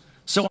people.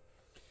 So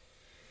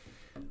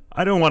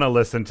I don't want to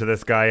listen to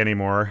this guy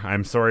anymore.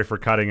 I'm sorry for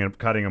cutting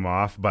him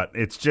off, but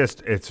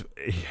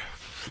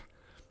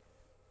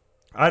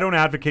I don't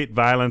advocate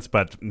violence,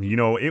 but,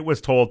 it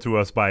was told to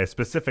us by a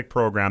specific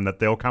program that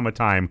there'll come a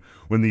time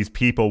when these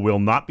people will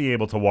not be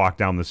able to walk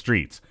down the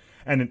streets.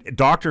 And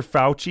Dr.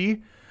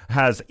 Fauci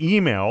has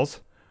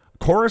emails,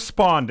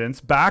 correspondence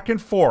back and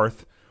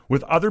forth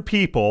with other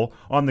people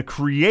on the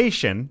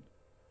creation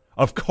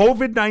of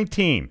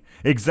COVID-19,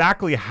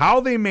 exactly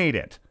how they made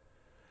it.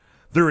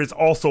 There is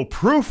also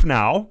proof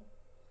now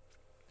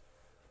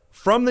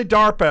from the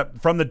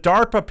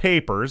DARPA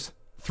papers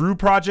through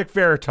Project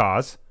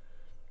Veritas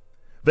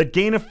that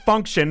gain of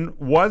function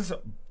was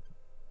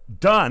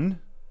done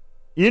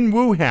in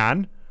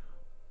Wuhan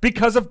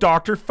because of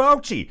Dr.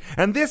 Fauci.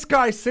 And this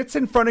guy sits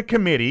in front of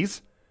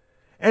committees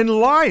and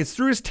lies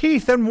through his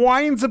teeth and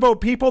whines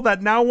about people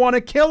that now want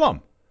to kill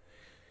him.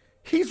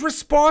 He's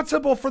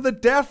responsible for the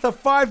death of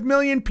 5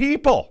 million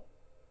people.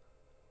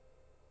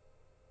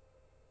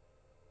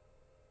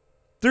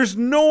 There's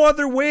no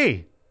other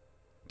way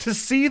to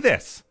see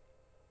this.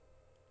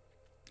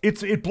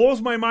 It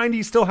blows my mind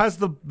he still has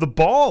the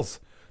balls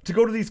to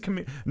go to these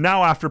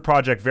now after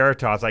Project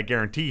Veritas. I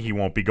guarantee he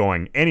won't be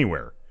going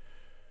anywhere.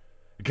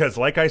 Because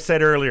like I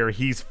said earlier,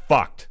 he's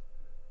fucked.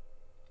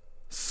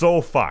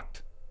 So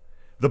fucked.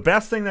 The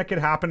best thing that could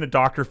happen to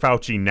Dr.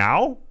 Fauci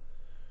now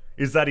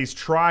is that he's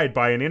tried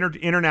by an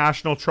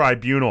international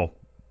tribunal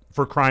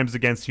for crimes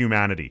against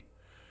humanity.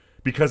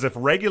 Because if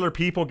regular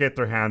people get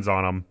their hands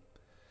on him,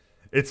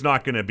 it's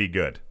not going to be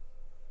good.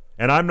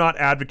 And I'm not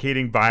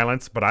advocating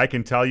violence, but I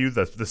can tell you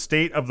that the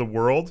state of the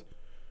world,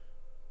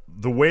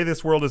 the way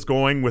this world is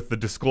going with the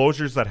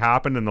disclosures that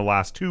happened in the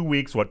last 2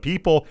 weeks, what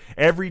people,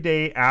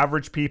 everyday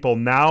average people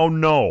now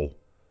know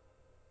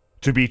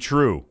to be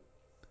true,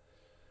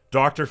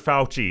 Dr.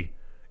 Fauci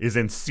is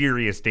in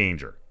serious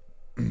danger.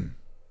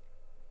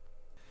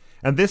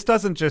 And this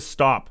doesn't just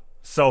stop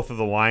south of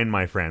the line,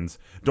 my friends.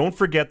 Don't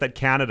forget that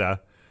Canada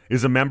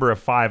is a member of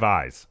Five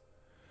Eyes.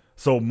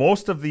 So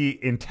most of the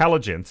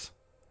intelligence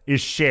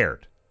is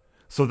shared.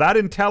 So that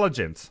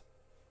intelligence,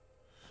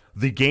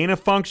 the gain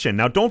of function.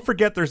 Now, don't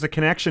forget there's a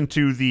connection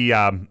to the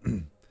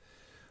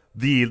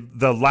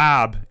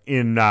lab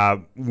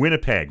in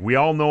Winnipeg. We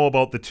all know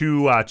about the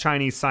 2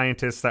 Chinese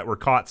scientists that were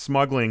caught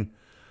smuggling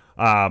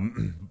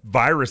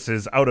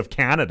viruses out of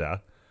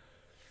Canada.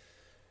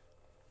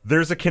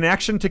 There's a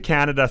connection to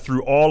Canada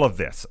through all of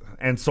this.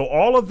 And so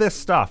all of this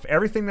stuff,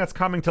 everything that's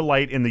coming to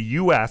light in the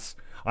U.S.,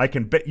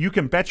 you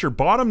can bet your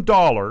bottom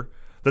dollar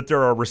that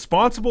there are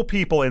responsible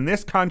people in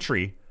this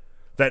country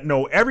that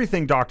know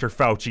everything Dr.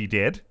 Fauci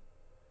did.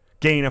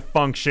 Gain of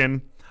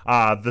function,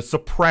 the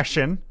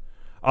suppression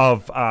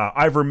of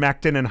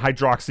ivermectin and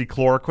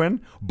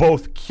hydroxychloroquine,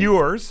 both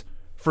cures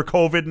for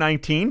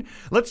COVID-19.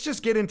 Let's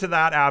just get into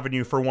that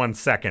avenue for 1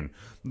 second.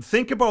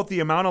 Think about the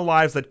amount of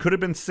lives that could have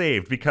been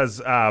saved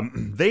because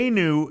they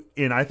knew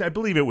in, I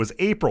believe it was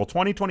April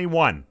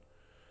 2021,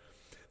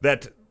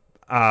 that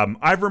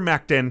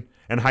ivermectin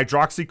and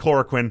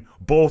hydroxychloroquine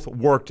both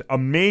worked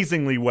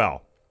amazingly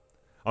well.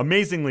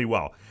 Amazingly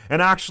well.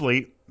 And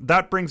actually,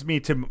 that brings me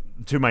to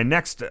my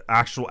next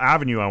actual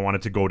avenue I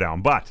wanted to go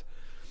down. But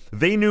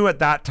they knew at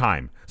that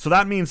time. So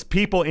that means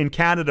people in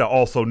Canada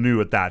also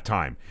knew at that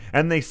time.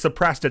 And they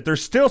suppressed it. They're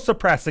still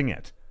suppressing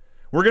it.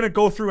 We're going to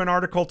go through an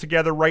article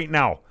together right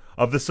now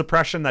of the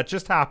suppression that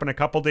just happened a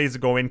couple days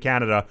ago in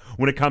Canada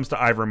when it comes to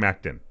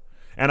ivermectin.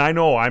 And I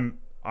know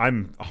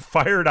I'm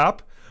fired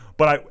up,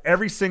 but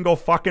every single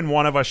fucking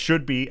one of us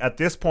should be at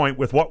this point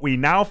with what we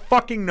now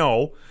fucking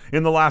know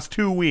in the last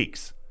 2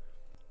 weeks.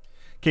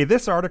 Okay,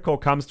 this article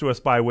comes to us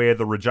by way of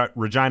the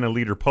Regina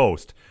Leader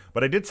Post,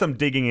 but I did some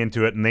digging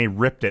into it and they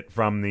ripped it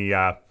from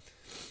the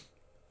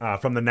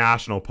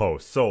National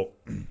Post. So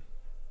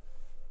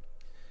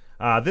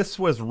this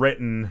was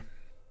written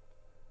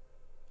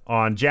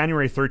on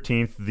January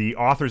 13th. The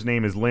author's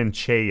name is Lynn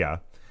Chaya,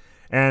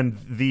 and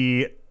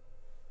the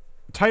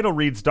title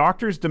reads,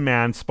 Doctors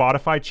Demand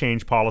Spotify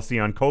Change Policy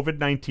on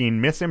COVID-19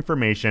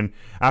 Misinformation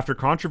After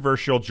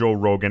Controversial Joe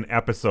Rogan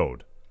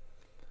Episode.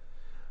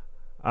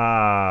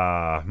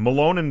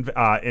 Malone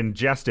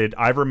ingested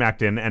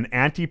ivermectin, an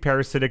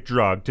anti-parasitic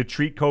drug, to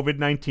treat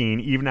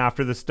COVID-19 even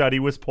after the study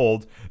was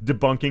pulled,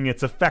 debunking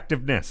its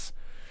effectiveness.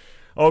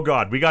 Oh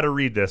God, we got to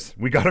read this.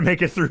 We got to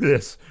make it through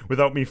this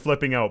without me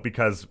flipping out,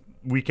 because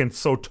we can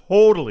so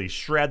totally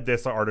shred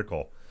this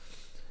article.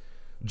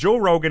 Joe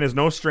Rogan is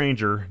no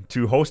stranger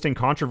to hosting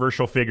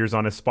controversial figures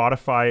on his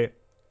Spotify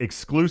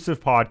exclusive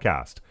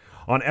podcast.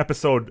 On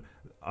episode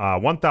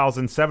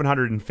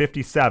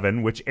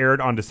 1757, which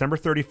aired on December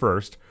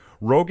 31st,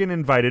 Rogan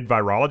invited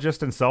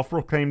virologist and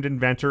self-proclaimed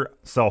inventor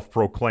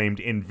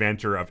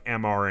of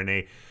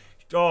mRNA.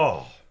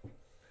 Oh,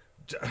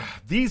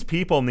 these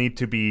people need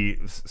to be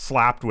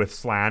slapped with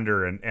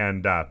slander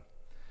and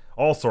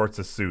all sorts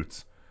of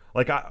suits.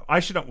 Like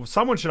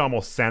someone should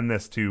almost send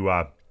this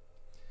to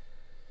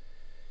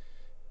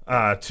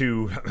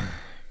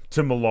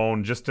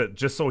Malone just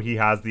so he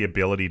has the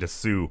ability to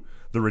sue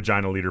the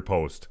Regina Leader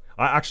Post.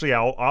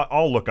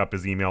 I'll look up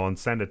his email and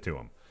send it to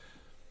him.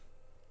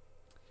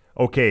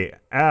 Okay,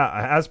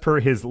 as per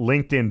his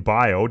LinkedIn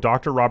bio,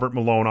 Dr. Robert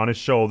Malone on his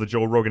show, The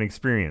Joe Rogan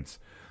Experience,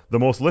 the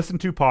most listened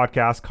to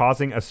podcast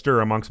causing a stir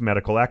amongst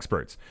medical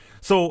experts.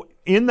 So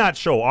in that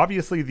show,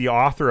 obviously the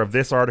author of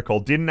this article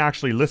didn't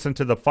actually listen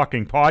to the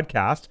fucking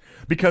podcast,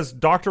 because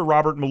Dr.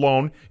 Robert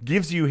Malone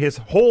gives you his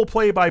whole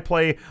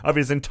play-by-play of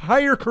his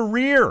entire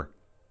career,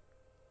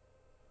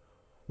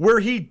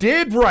 where he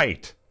did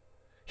write.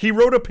 He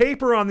wrote a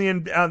paper on the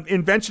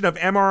invention of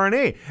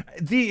mRNA.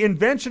 The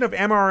invention of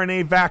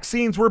mRNA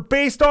vaccines were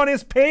based on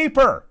his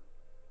paper.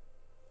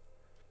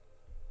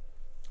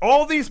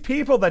 All these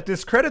people that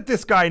discredit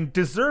this guy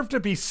deserve to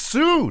be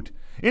sued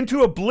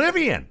into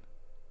oblivion.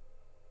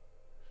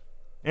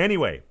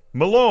 Anyway,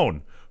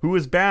 Malone, who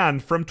was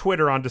banned from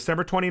Twitter on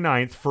December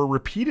 29th for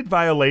repeated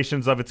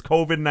violations of its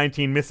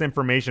COVID-19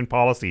 misinformation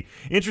policy.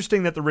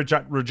 Interesting that the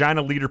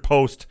Regina Leader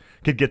Post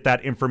could get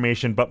that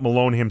information, but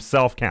Malone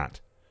himself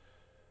can't.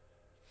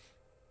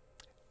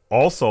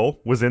 Also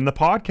was in the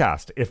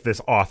podcast, if this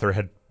author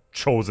had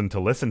chosen to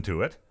listen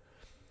to it.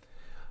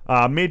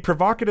 Made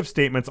provocative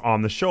statements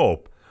on the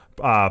show,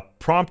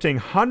 prompting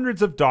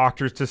hundreds of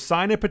doctors to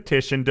sign a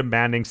petition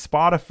demanding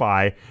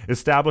Spotify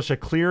establish a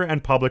clear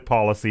and public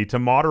policy to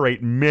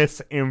moderate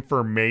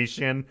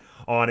misinformation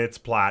on its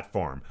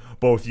platform.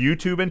 Both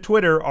YouTube and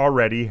Twitter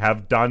already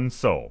have done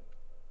so.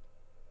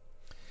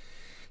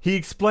 He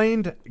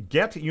explained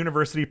Get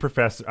University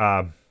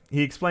professor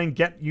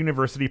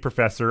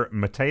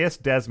Matthias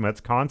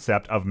Desmet's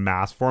concept of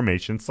mass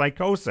formation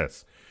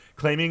psychosis,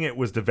 claiming it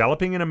was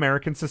developing in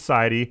American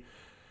society.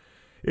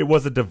 It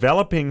was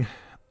developing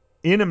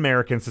in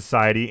American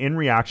society in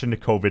reaction to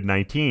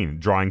COVID-19,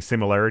 drawing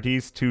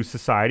similarities to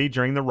society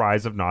during the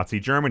rise of Nazi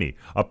Germany.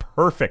 A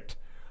perfect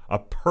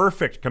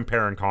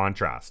compare and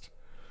contrast.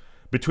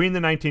 Between the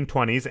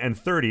 1920s and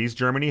 30s,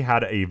 Germany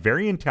had a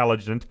very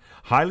intelligent,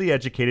 highly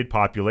educated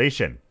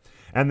population.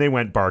 And they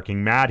went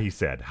barking mad, he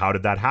said. How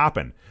did that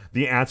happen?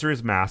 The answer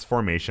is mass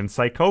formation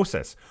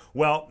psychosis.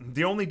 Well,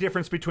 the only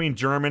difference between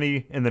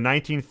Germany in the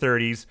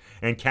 1930s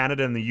and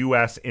Canada and the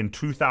US in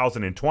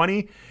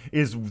 2020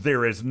 is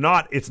it's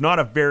not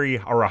a very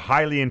or a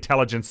highly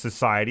intelligent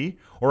society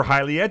or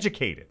highly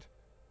educated.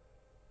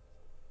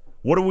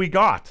 What do we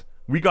got?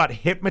 We got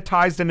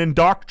hypnotized and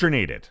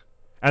indoctrinated.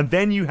 And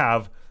then you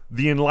have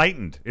the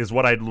enlightened, is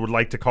what I would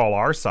like to call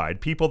our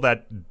side. People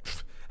that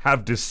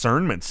have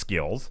discernment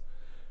skills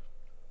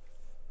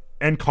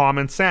and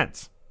common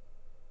sense.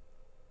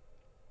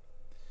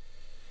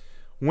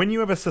 When you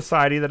have a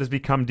society that has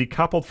become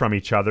decoupled from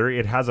each other,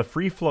 it has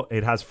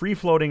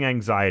free-floating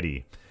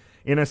anxiety,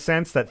 in a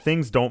sense that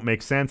things don't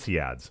make sense, he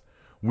adds.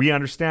 We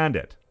understand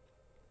it.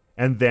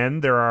 And then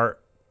their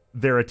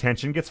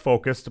attention gets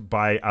focused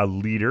by a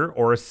leader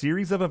or a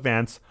series of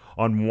events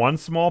on one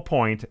small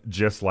point,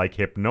 just like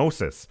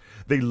hypnosis.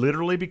 They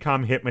literally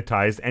become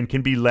hypnotized and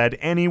can be led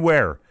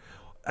anywhere.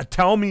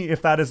 Tell me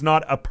if that is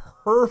not a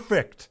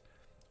perfect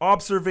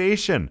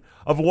observation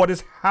of what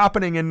is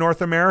happening in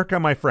North America,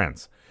 my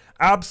friends.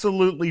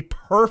 Absolutely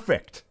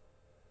perfect.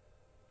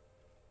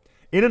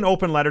 In an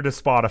open letter to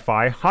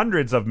Spotify,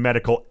 hundreds of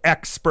medical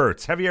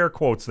experts, heavy air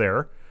quotes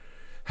there,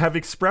 have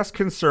expressed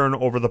concern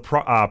over the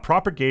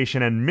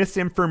propagation and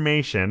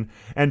misinformation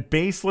and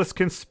baseless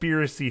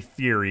conspiracy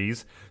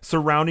theories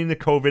surrounding the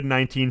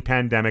COVID-19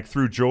 pandemic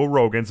through Joe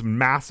Rogan's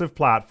massive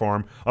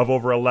platform of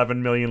over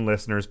 11 million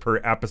listeners per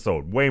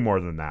episode. Way more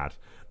than that.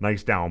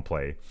 Nice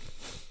downplay.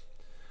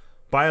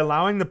 By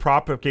allowing the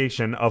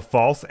propagation of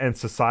false and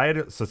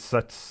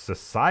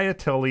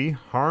societally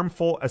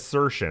harmful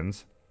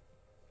assertions,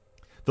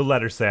 the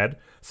letter said,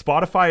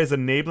 Spotify is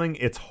enabling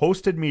its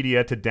hosted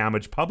media to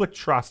damage public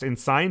trust in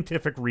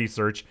scientific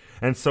research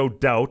and sow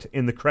doubt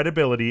in the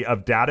credibility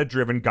of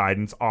data-driven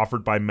guidance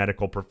offered by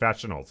medical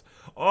professionals.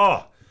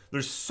 Oh,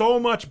 there's so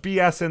much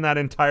BS in that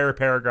entire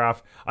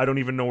paragraph. I don't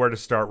even know where to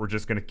start. We're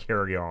just going to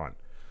carry on.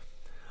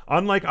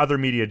 Unlike other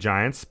media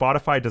giants,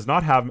 Spotify does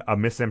not have a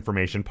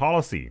misinformation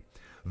policy,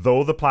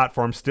 though the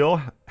platform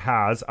still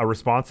has a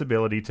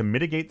responsibility to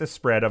mitigate the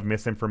spread of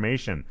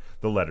misinformation,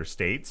 the letter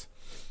states.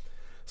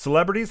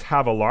 Celebrities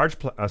have a large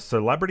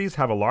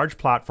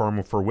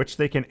platform for which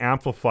they can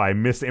amplify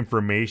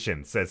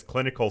misinformation, says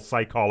clinical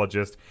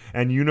psychologist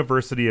and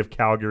University of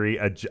Calgary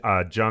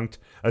adjunct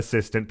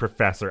assistant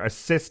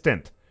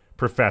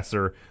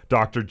professor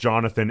Dr.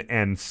 Jonathan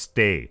N.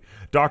 Stay.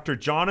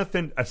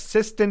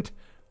 Assistant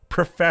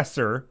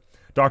Professor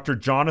Dr.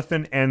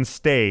 Jonathan N.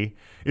 Stay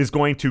is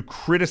going to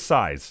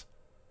criticize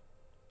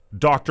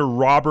Dr.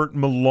 Robert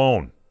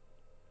Malone,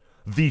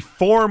 the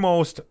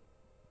foremost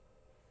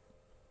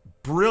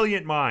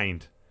brilliant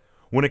mind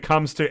when it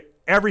comes to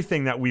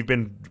everything that we've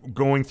been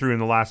going through in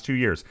the last 2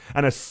 years.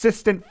 An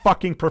assistant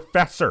fucking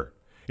professor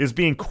is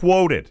being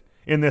quoted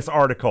in this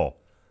article,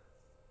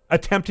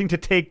 attempting to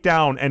take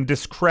down and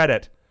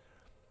discredit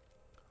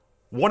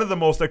one of the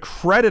most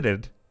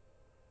accredited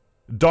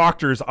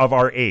doctors of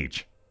our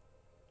age.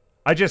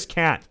 I just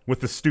can't with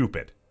the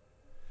stupid.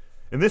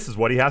 And this is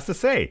what he has to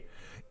say.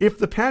 If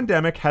the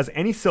pandemic has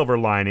any silver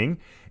lining,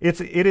 it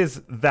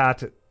is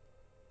that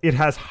it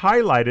has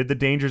highlighted the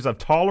dangers of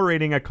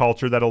tolerating a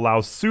culture that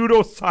allows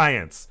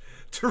pseudoscience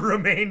to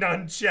remain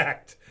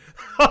unchecked.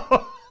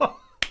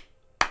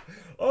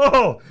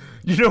 Oh,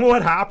 you know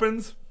what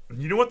happens?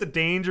 You know what the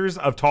dangers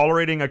of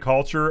tolerating a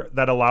culture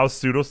that allows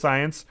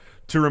pseudoscience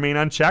to remain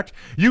unchecked?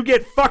 You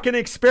get fucking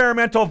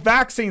experimental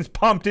vaccines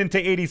pumped into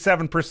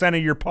 87%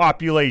 of your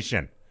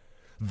population.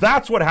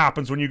 That's what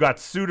happens when you got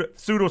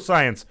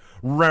pseudoscience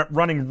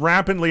running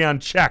rampantly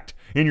unchecked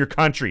in your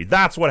country.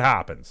 That's what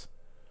happens.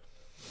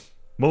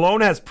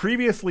 Malone has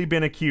previously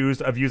been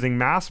accused of using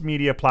mass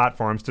media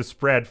platforms to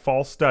spread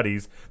false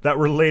studies that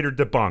were later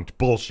debunked.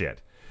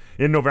 Bullshit.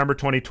 In November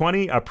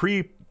 2020,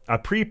 a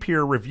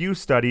pre-peer review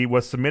study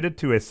was submitted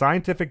to a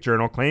scientific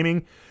journal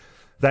claiming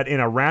that in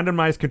a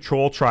randomized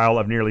control trial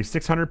of nearly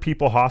 600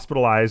 people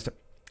hospitalized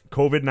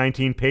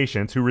COVID-19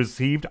 patients who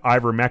received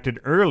ivermectin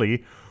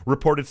early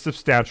reported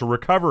substantial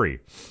recovery.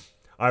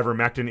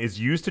 Ivermectin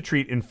is used to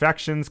treat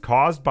infections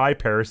caused by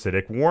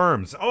parasitic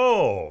worms.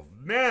 Oh,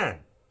 man.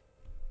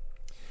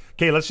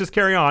 Okay, let's just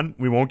carry on.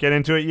 We won't get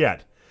into it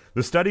yet.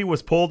 The study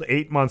was pulled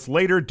 8 months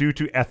later due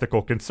to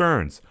ethical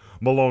concerns.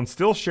 Malone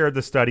still shared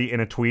the study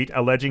in a tweet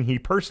alleging he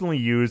personally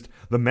used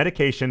the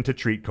medication to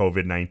treat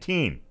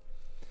COVID-19.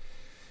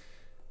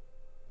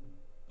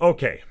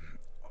 Okay.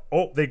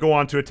 Oh, they go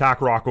on to attack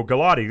Rocco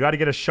Galati. You got to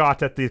get a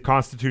shot at the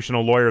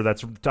constitutional lawyer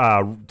that's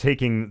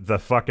taking the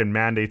fucking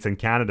mandates in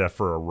Canada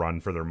for a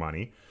run for their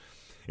money.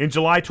 In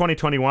July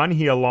 2021,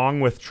 he, along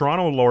with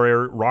Toronto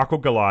lawyer Rocco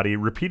Galati,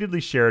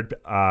 repeatedly shared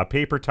a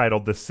paper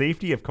titled "The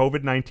Safety of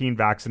COVID-19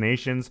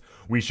 Vaccinations.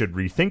 We Should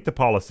Rethink the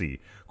Policy,"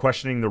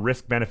 questioning the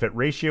risk-benefit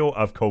ratio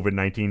of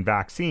COVID-19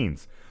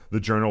 vaccines. The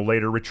journal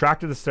later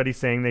retracted the study,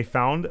 saying they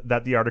found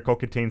that the article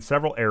contained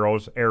several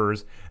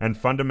errors and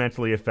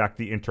fundamentally affect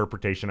the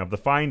interpretation of the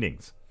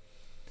findings.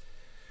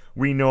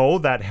 We know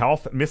that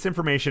health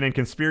misinformation and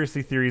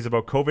conspiracy theories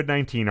about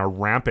COVID-19 are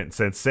rampant,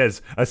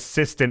 says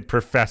Assistant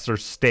Professor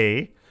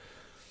Stay.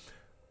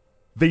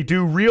 They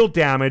do real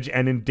damage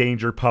and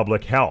endanger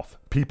public health.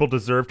 People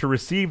deserve to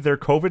receive their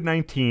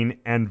COVID-19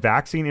 and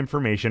vaccine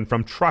information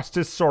from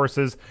trusted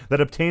sources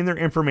that obtain their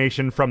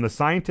information from the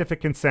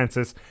scientific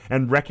consensus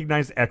and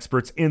recognized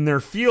experts in their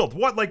field.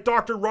 What, like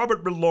Dr.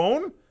 Robert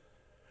Malone?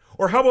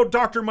 Or how about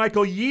Dr.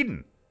 Michael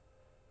Yeadon?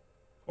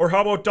 Or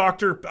how about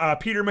Dr.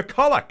 Peter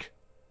McCulloch?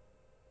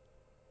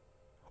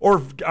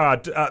 Or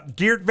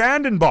Geert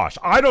Vanden Bosch?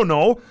 I don't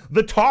know.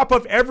 The top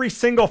of every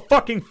single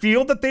fucking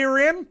field that they are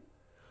in?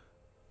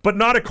 But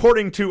not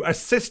according to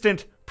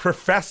Assistant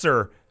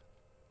Professor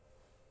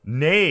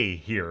Nay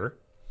here.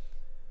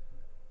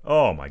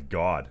 Oh my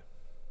God.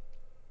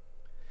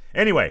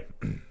 Anyway,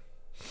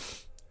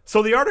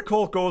 so the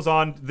article goes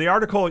on. The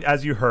article,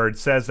 as you heard,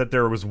 says that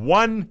there was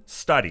one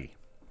study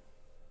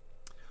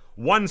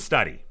with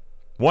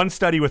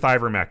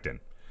ivermectin.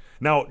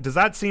 Now, does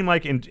that seem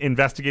like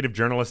investigative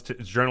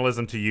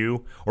journalism to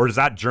you? Or is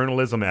that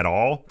journalism at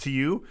all to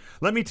you?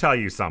 Let me tell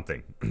you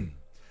something.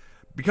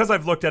 Because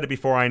I've looked at it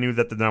before, I knew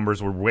that the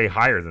numbers were way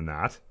higher than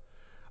that.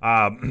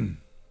 I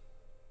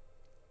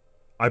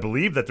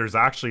believe that there's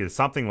actually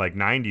something like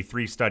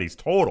 93 studies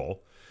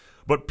total.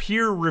 But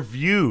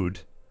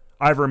peer-reviewed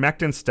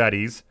ivermectin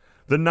studies,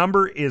 the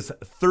number is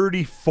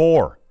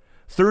 34.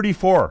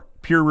 34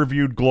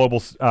 peer-reviewed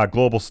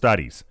global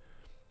studies.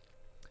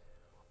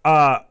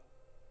 I'm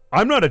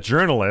not a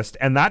journalist,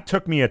 and that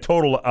took me a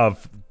total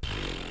of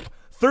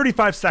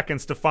 35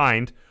 seconds to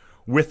find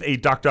with a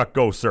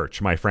DuckDuckGo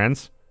search, my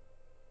friends.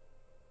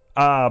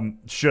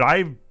 Should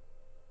I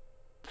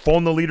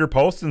phone the Leader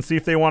Post and see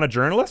if they want a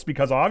journalist?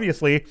 Because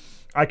obviously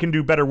I can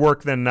do better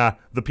work than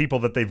the people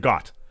that they've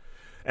got.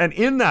 And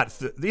in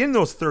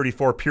those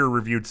 34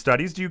 peer-reviewed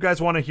studies, do you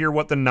guys want to hear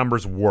what the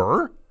numbers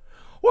were?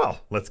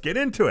 Well, let's get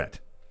into it.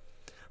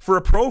 For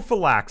a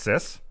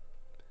prophylaxis,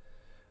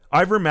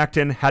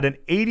 ivermectin had an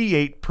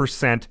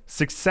 88%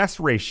 success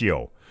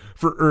ratio.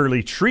 For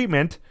early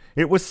treatment,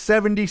 it was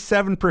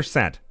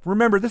 77%.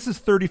 Remember, this is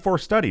 34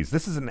 studies.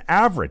 This is an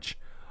average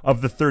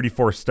of the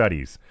 34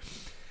 studies.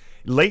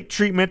 Late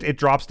treatment, it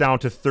drops down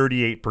to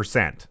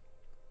 38%.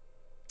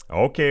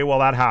 Okay, well,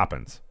 that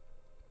happens.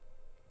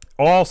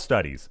 All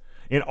studies.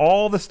 In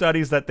all the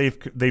studies that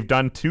they've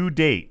done to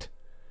date,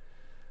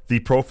 the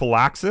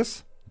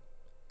prophylaxis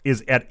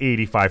is at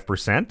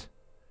 85%,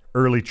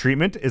 early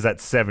treatment is at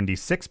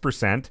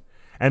 76%,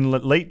 and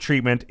late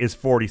treatment is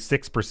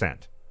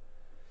 46%.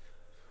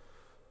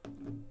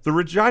 The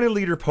Regina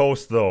Leader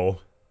Post, though,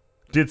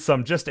 did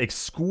some just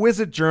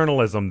exquisite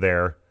journalism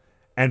there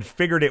and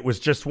figured it was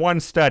just one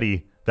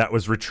study that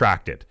was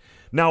retracted.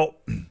 Now,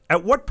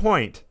 at what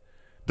point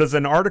does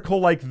an article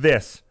like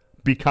this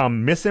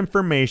become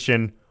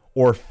misinformation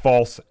or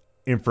false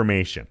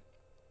information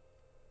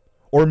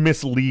or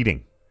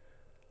misleading?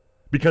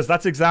 Because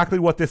that's exactly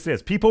what this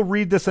is. People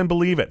read this and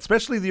believe it,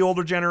 especially the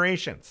older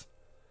generations.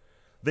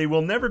 They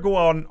will never go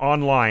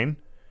online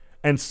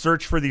and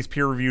search for these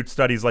peer-reviewed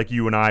studies like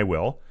you and I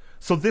will.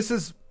 So this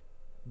is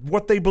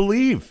what they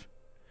believe.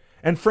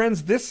 And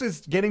friends, this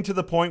is getting to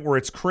the point where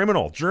it's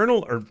criminal.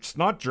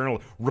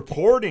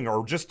 Reporting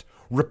or just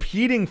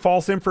repeating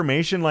false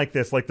information like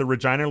this, like the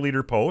Regina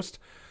Leader Post.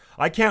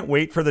 I can't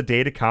wait for the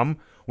day to come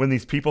when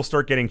these people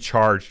start getting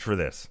charged for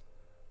this.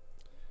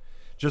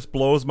 Just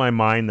blows my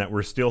mind that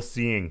we're still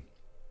seeing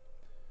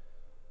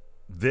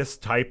this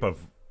type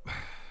of...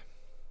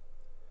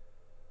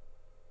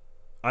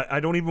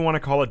 I don't even want to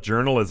call it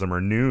journalism or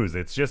news.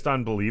 It's just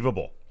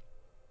unbelievable.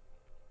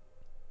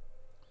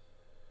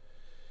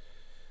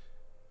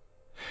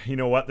 You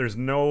know what? There's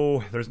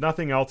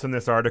nothing else in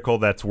this article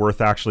that's worth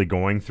actually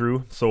going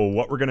through. So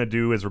what we're going to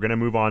do is we're going to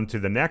move on to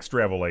the next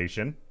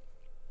revelation.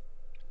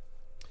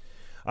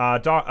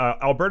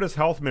 Alberta's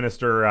health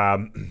minister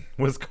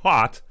was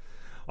caught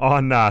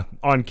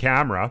on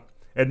camera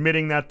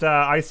admitting that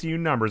ICU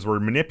numbers were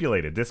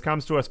manipulated. This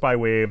comes to us by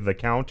way of the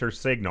Counter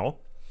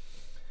Signal.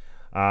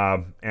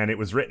 And it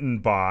was written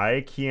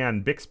by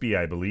Kian Bixby,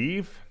 I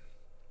believe.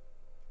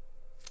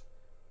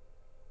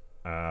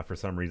 For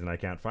some reason, I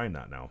can't find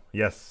that now.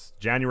 Yes,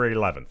 January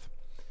 11th.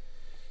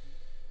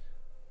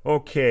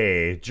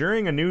 Okay,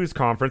 during a news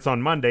conference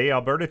on Monday,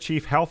 Alberta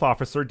Chief Health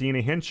Officer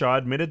Deena Hinshaw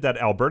admitted that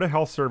Alberta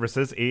Health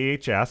Services,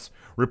 AHS,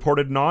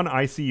 reported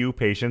non-ICU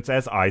patients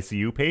as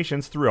ICU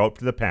patients throughout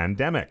the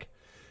pandemic.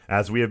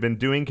 As we have been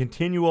doing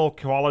continual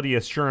quality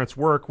assurance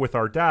work with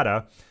our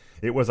data,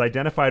 it was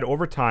identified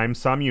over time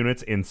some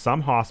units in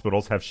some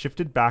hospitals have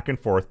shifted back and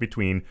forth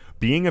between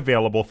being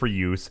available for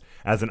use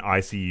as an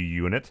ICU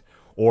unit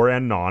or a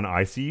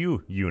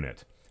non-ICU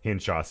unit,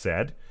 Hinshaw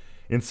said.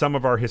 In some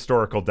of our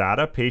historical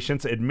data,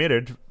 patients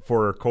admitted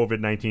for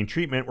COVID-19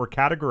 treatment were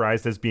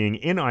categorized as being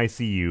in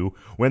ICU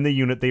when the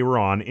unit they were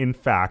on, in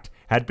fact,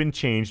 had been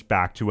changed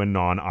back to a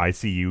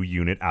non-ICU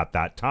unit at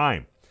that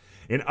time.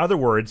 In other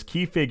words,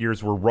 key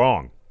figures were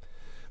wrong.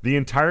 The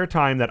entire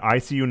time that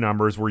ICU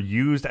numbers were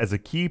used as a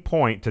key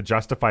point to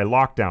justify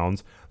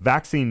lockdowns,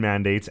 vaccine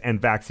mandates, and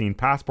vaccine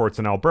passports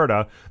in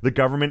Alberta, the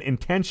government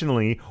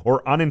intentionally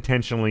or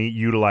unintentionally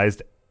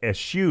utilized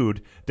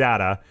eschewed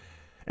data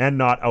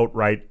and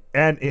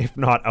if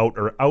not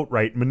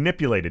outright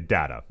manipulated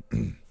data.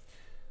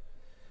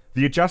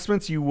 The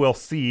adjustments you will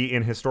see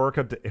in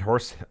historical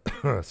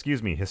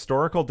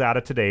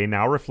data today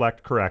now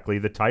reflect correctly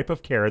the type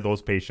of care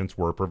those patients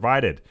were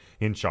provided,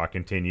 Hinshaw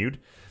continued.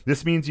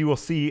 This means you will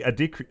see a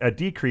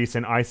decrease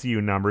in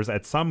ICU numbers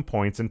at some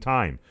points in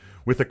time,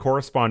 with a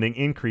corresponding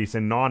increase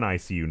in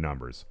non-ICU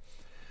numbers.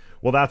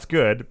 Well, that's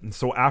good.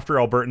 So after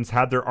Albertans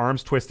had their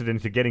arms twisted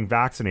into getting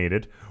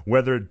vaccinated,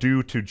 whether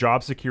due to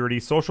job security,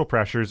 social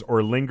pressures,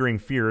 or lingering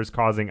fears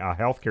causing a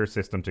healthcare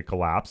system to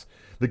collapse,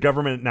 the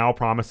government now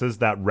promises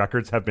that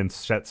records have been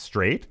set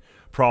straight.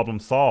 Problem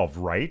solved,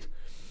 right?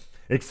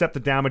 Except the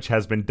damage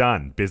has been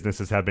done.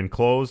 Businesses have been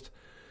closed,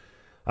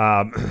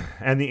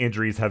 and the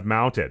injuries have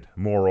mounted.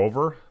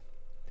 Moreover,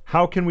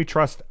 how can we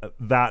trust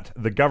that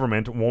the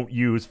government won't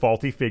use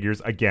faulty figures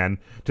again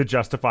to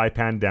justify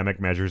pandemic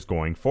measures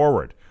going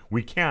forward?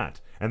 We can't,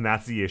 and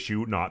that's the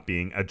issue not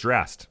being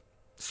addressed.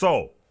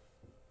 So,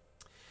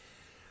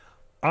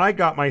 I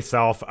got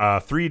myself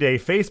a 3-day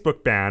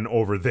Facebook ban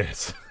over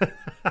this.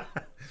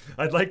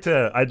 I'd like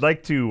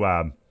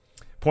to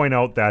point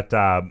out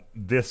that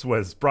this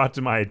was brought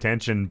to my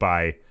attention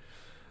by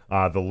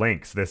the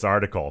links, this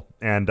article,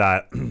 and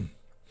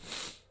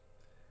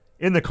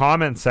in the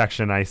comments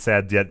section, I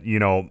said that, you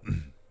know,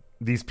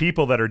 these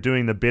people that are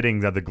doing the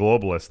bidding of the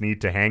globalists need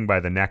to hang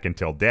by the neck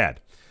until dead.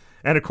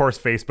 And of course,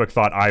 Facebook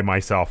thought I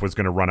myself was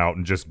going to run out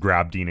and just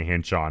grab Deena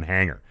Hinshaw and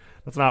hang her.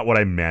 That's not what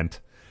I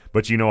meant.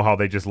 But you know how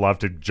they just love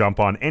to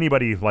jump on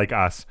anybody like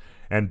us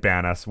and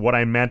ban us. What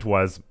I meant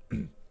was,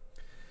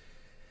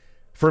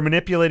 for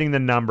manipulating the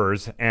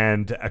numbers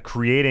and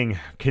creating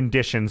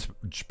conditions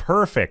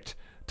perfect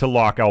to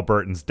lock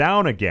Albertans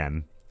down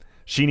again,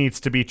 she needs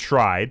to be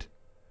tried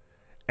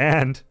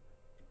and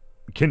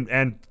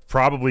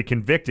probably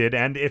convicted.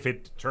 And if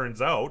it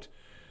turns out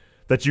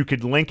that you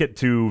could link it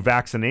to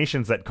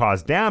vaccinations that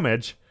cause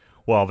damage,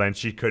 Well, then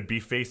she could be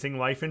facing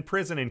life in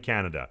prison in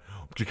Canada,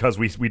 because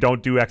we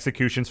don't do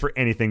executions for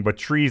anything but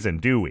treason,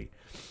 do we?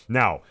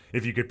 Now,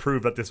 if you could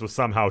prove that this was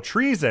somehow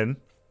treason,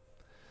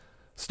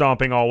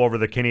 stomping all over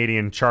the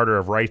Canadian Charter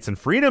of Rights and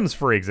Freedoms,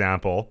 for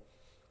example,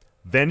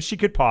 then she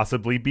could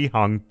possibly be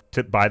hung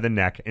by the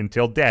neck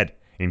until dead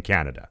in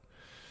Canada.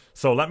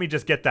 So let me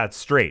just get that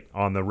straight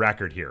on the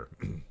record here.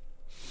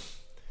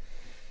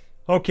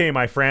 Okay,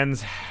 my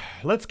friends,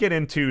 let's get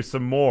into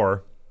some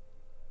more.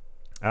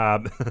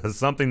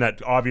 Something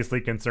that obviously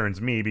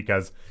concerns me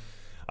because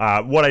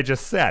what I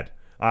just said.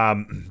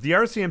 The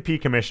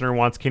RCMP commissioner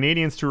wants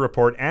Canadians to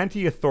report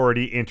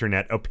anti-authority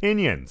internet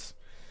opinions.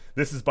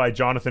 This is by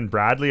Jonathan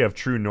Bradley of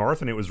True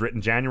North, and it was written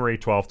January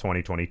 12,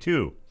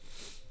 2022.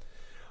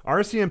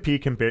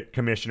 RCMP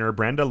Commissioner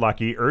Brenda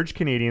Lucki urged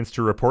Canadians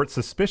to report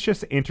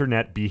suspicious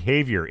internet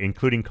behavior,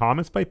 including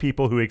comments by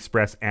people who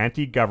express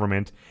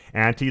anti-government,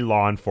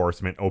 anti-law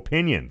enforcement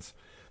opinions.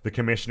 The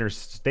commissioner's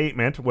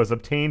statement was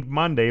obtained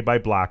Monday by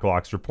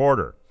Blacklock's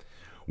reporter.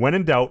 When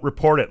in doubt,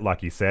 report it,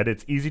 Lucki said.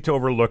 It's easy to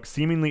overlook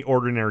seemingly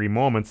ordinary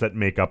moments that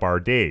make up our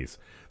days.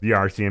 The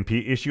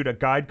RCMP issued a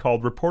guide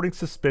called Reporting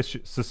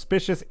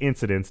Suspicious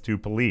Incidents to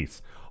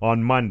Police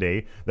on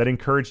Monday that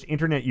encouraged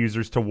internet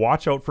users to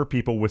watch out for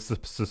people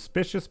with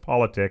suspicious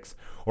politics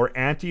or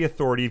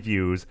anti-authority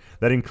views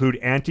that include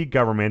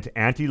anti-government,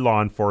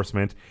 anti-law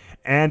enforcement,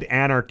 and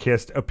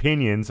anarchist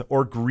opinions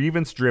or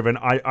grievance-driven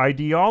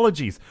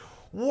ideologies.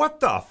 What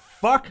the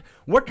fuck?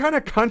 What kind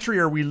of country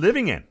are we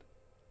living in?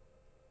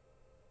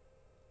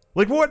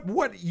 Like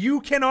what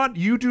you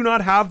do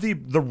not have the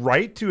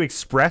right to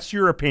express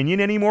your opinion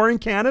anymore in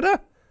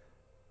Canada?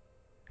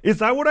 Is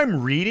that what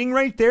I'm reading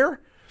right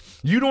there?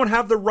 You don't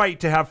have the right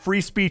to have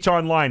free speech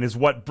online is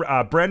what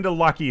Brenda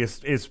Lucki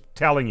is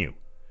telling you.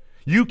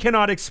 You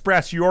cannot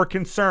express your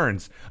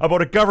concerns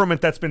about a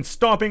government that's been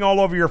stomping all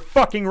over your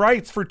fucking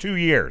rights for 2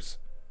 years.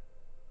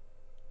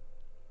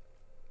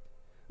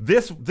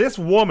 This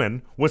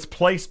woman was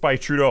placed by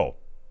Trudeau.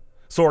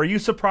 So are you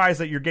surprised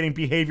that you're getting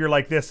behavior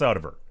like this out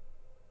of her?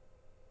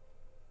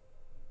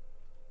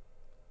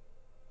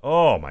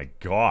 Oh my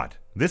God.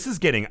 This is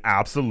getting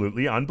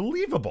absolutely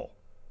unbelievable.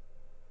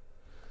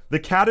 The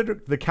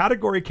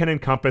category can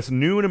encompass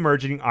new and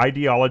emerging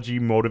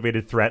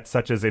ideology-motivated threats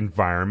such as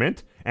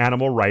environment,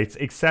 animal rights,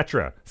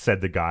 etc.,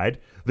 said the guide.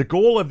 The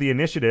goal of the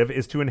initiative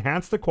is to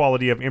enhance the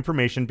quality of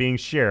information being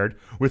shared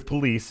with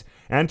police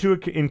and to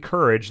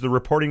encourage the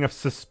reporting of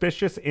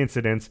suspicious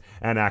incidents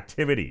and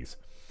activities.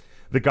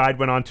 The guide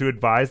went on to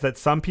advise that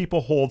some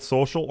people hold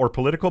social or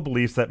political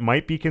beliefs that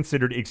might be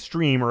considered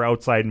extreme or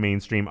outside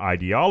mainstream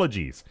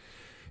ideologies.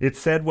 It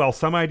said while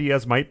some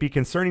ideas might be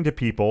concerning to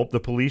people,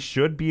 the police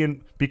should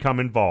become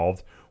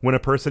involved when a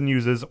person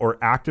uses or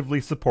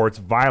actively supports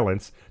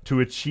violence to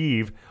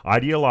achieve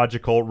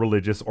ideological,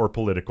 religious, or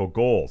political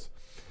goals.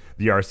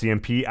 The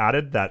RCMP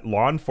added that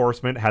law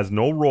enforcement has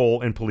no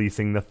role in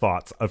policing the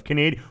thoughts of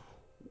Canadians.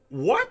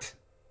 What?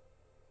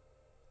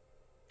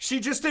 She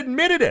just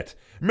admitted it.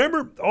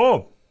 Remember?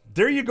 Oh,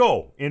 there you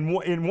go. In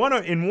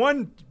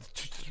one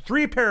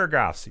 3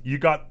 paragraphs, you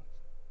got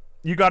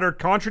her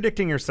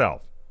contradicting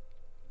herself.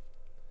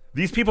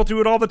 These people do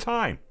it all the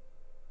time.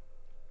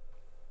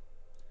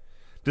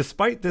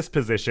 Despite this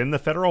position, the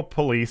federal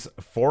police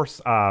force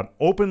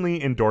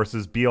openly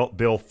endorses Bill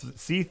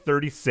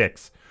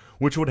C-36,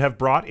 which would have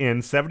brought in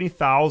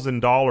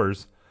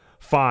 $70,000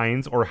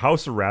 fines or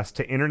house arrest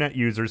to internet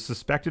users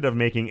suspected of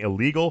making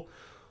illegal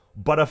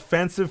but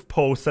offensive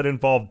posts that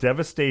involve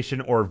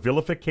devastation or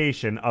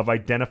vilification of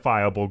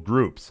identifiable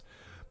groups.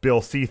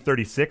 Bill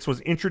C-36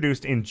 was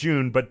introduced in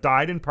June but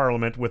died in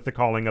Parliament with the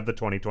calling of the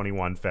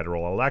 2021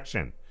 federal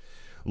election.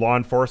 Law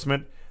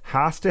enforcement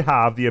has to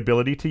have the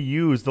ability to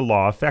use the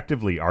law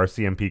effectively,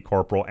 RCMP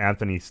Corporal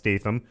Anthony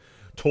Statham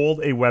told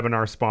a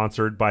webinar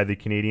sponsored by the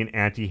Canadian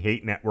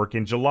Anti-Hate Network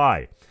in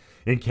July.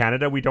 In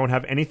Canada, we don't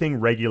have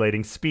anything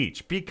regulating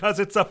speech because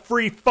it's a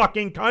free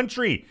fucking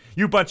country,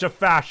 you bunch of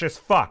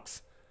fascist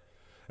fucks.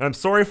 And I'm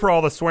sorry for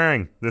all the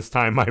swearing this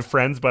time, my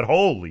friends, but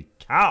holy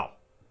cow.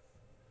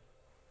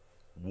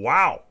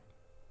 Wow.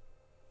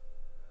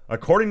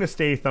 According to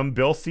Statham,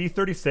 Bill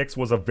C-36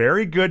 was a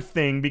very good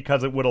thing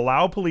because it would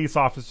allow police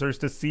officers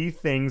to see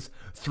things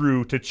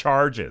through to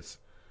charges.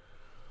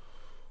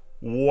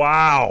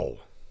 Wow.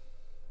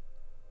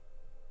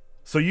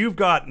 So you've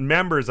got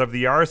members of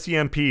the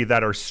RCMP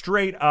that are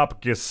straight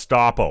up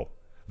Gestapo.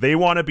 They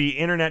want to be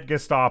internet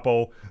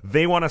Gestapo.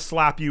 They want to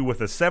slap you with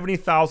a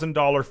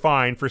 $70,000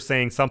 fine for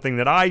saying something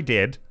that I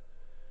did.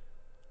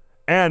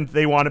 And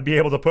they want to be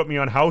able to put me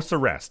on house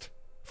arrest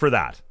for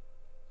that.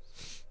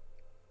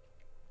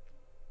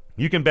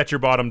 You can bet your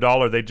bottom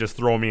dollar they'd just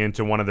throw me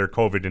into one of their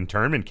COVID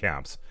internment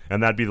camps,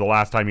 and that'd be the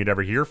last time you'd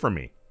ever hear from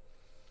me.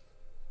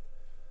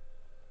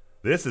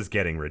 This is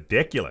getting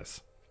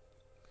ridiculous.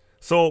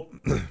 So,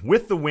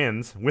 with the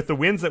wins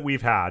that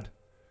we've had,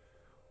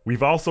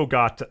 we've also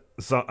got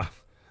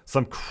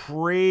some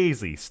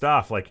crazy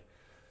stuff. Like,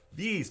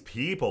 these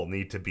people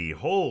need to be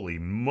holy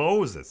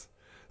Moses.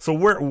 So,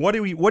 what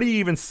do you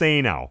even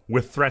say now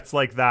with threats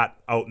like that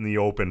out in the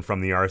open from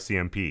the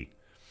RCMP?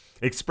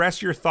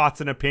 Express your thoughts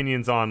and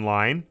opinions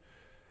online,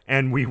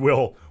 and we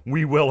will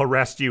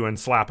arrest you and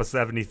slap a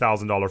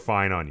 $70,000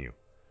 fine on you.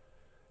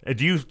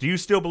 Do you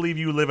still believe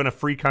you live in a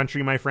free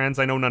country, my friends?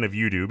 I know none of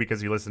you do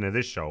because you listen to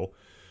this show.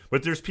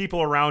 But there's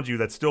people around you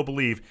that still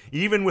believe,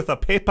 even with a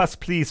papas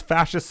please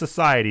fascist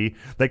society,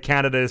 that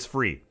Canada is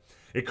free.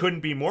 It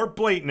couldn't be more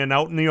blatant and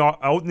out in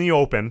the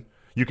open.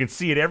 You can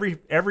see it every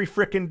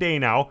frickin' day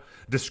now.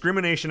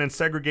 Discrimination and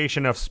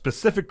segregation of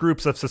specific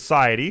groups of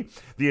society.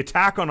 The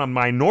attack on a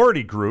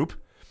minority group.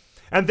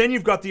 And then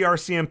you've got the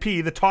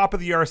RCMP, the top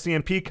of the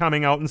RCMP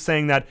coming out and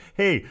saying that,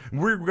 hey,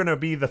 we're going to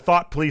be the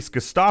thought police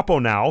Gestapo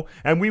now,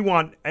 and we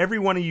want every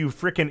one of you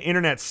frickin'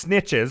 internet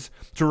snitches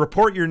to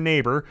report your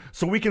neighbor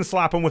so we can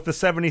slap them with the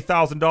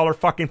 $70,000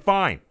 fucking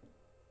fine.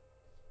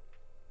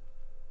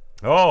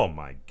 Oh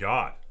my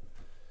God.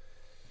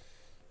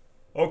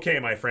 Okay,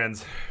 my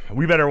friends,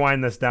 we better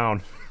wind this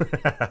down.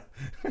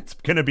 It's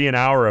going to be an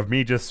hour of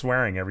me just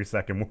swearing every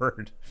second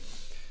word.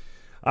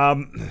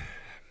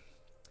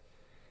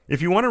 If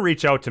you want to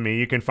reach out to me,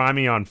 you can find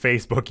me on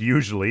Facebook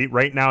usually.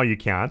 Right now you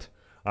can't.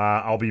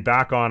 I'll be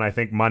back on, I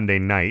think, Monday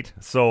night.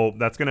 So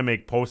that's going to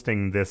make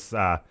posting this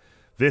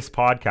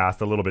podcast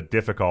a little bit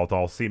difficult.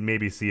 I'll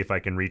maybe see if I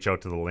can reach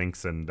out to the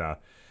links and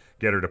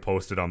get her to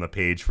post it on the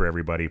page for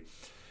everybody.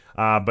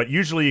 But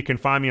usually you can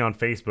find me on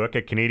Facebook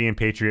at Canadian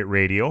Patriot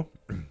Radio.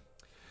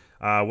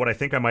 What I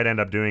think I might end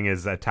up doing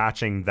is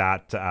attaching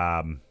the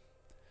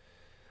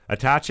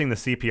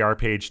CPR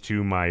page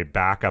to my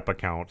backup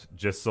account,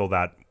 just so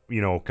that,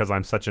 you know, because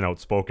I'm such an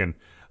outspoken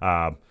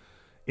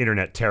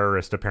internet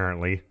terrorist,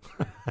 apparently,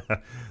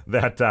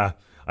 that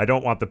I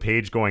don't want the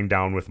page going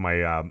down with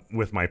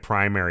my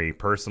primary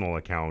personal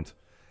account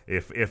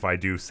if I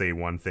do say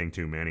one thing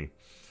too many.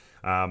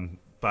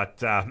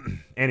 But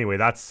anyway,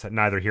 that's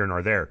neither here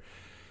nor there.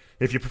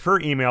 If you prefer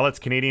email, it's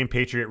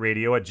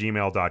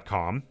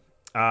CanadianPatriotRadio@gmail.com.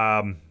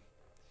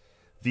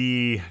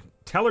 The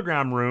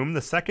Telegram room,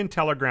 the second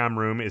Telegram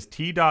room is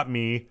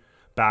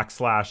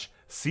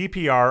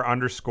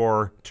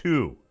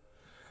t.me/CPR_2.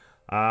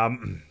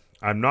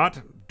 I'm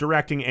not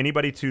directing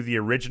anybody to the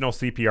original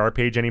CPR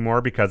page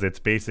anymore because it's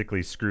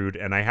basically screwed,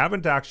 and I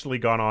haven't actually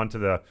gone on to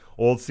the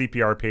old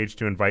CPR page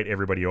to invite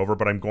everybody over,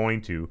 but I'm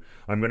going to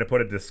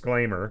put a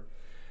disclaimer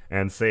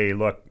and say,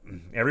 look,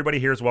 everybody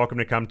here is welcome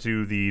to come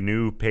to the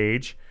new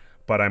page,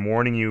 but I'm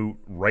warning you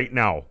right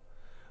now,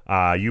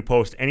 you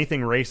post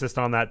anything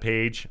racist on that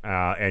page,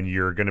 and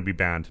you're going to be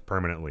banned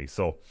permanently.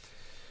 So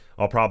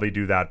I'll probably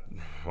do that,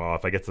 well,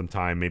 if I get some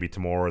time, maybe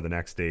tomorrow or the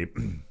next day.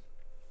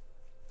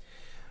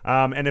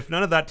 And if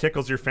none of that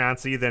tickles your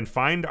fancy, then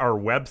find our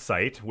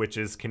website, which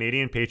is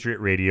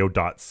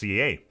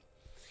CanadianPatriotRadio.ca.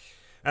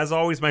 As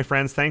always, my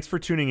friends, thanks for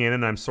tuning in,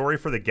 and I'm sorry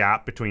for the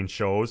gap between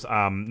shows.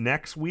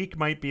 Next week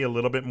might be a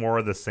little bit more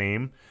of the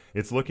same.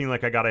 It's looking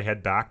like I got to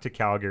head back to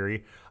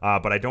Calgary,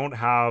 but I don't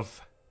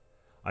have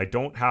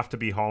to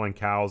be hauling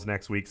cows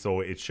next week, so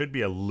it should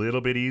be a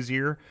little bit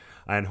easier.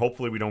 And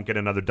hopefully we don't get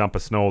another dump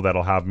of snow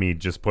that'll have me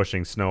just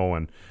pushing snow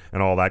and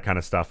all that kind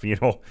of stuff. You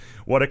know,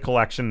 what a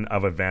collection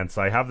of events.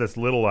 I have this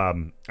little,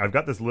 I've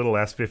got this little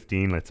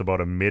S15. It's about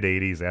a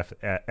mid-80s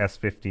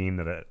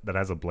S15 that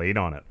has a blade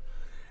on it.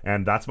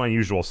 And that's my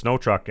usual snow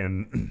truck.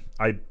 And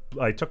I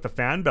took the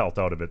fan belt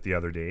out of it the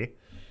other day.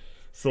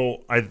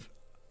 So I've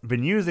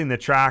been using the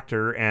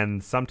tractor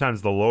and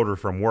sometimes the loader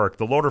from work.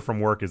 The loader from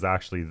work is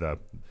actually the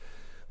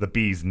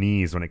bee's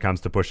knees when it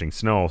comes to pushing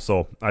snow.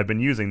 So I've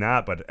been using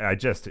that, but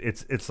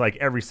it's like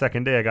every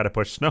second day I got to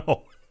push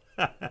snow.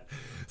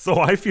 So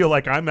I feel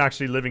like I'm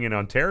actually living in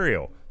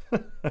Ontario.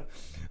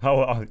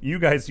 How you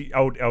guys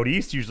out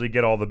east usually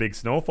get all the big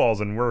snowfalls,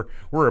 and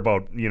we're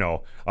about, you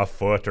know, a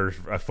foot or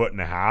a foot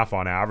and a half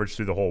on average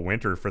through the whole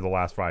winter for the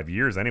last 5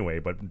 years anyway.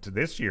 But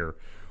this year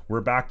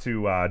we're back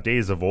to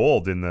days of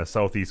old in the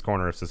southeast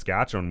corner of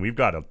Saskatchewan. We've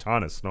got a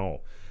ton of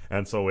snow.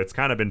 And so it's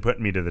kind of been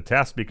putting me to the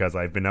test because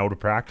I've been out of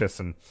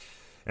practice and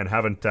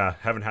haven't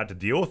had to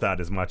deal with that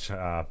as much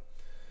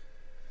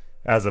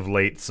as of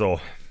late. So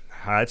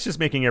it's just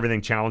making everything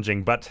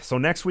challenging. But so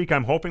next week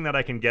I'm hoping that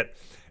I can get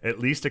at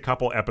least a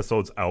couple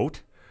episodes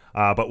out.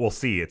 But we'll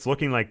see. It's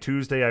looking like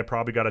Tuesday I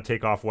probably got to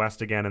take off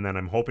west again, and then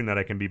I'm hoping that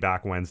I can be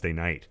back Wednesday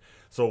night.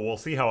 So we'll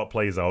see how it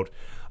plays out.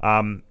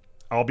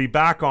 I'll be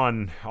back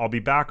on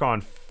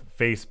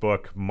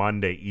Facebook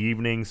Monday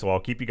evening, so I'll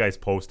keep you guys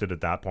posted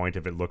at that point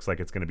if it looks like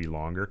it's going to be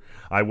longer.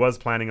 I was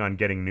planning on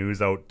getting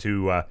news out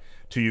to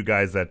you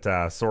guys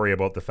that sorry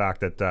about the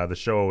fact that the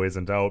show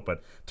isn't out,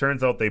 but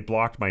turns out they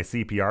blocked my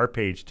CPR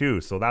page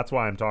too, so that's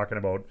why I'm talking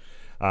about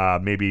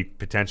maybe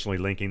potentially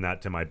linking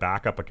that to my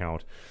backup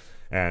account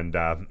and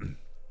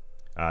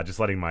just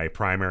letting my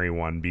primary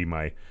one be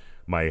my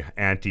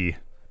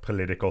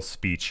anti-political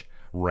speech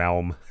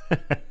realm.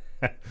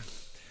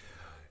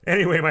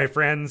 Anyway, my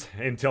friends,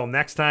 until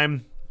next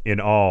time,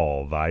 in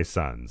all thy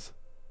sons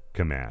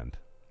command.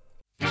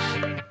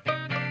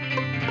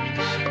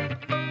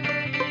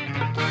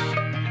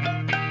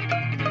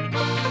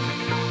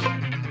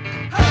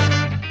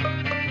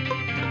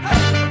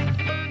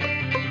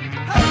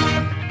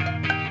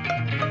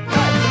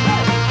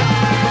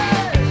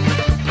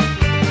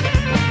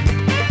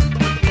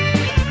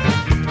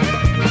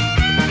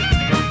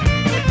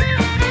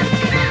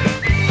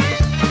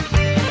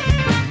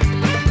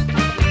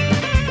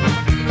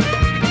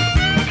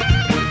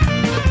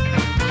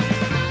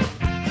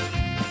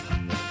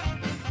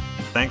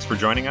 for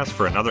joining us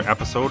for another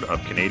episode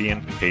of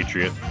Canadian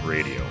Patriot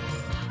Radio.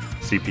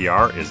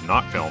 CPR is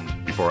not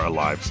filmed before a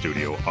live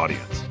studio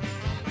audience.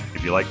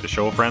 If you like the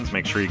show, friends,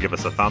 make sure you give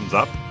us a thumbs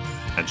up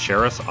and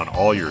share us on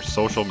all your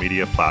social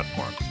media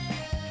platforms.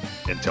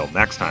 Until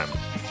next time,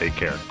 take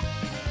care.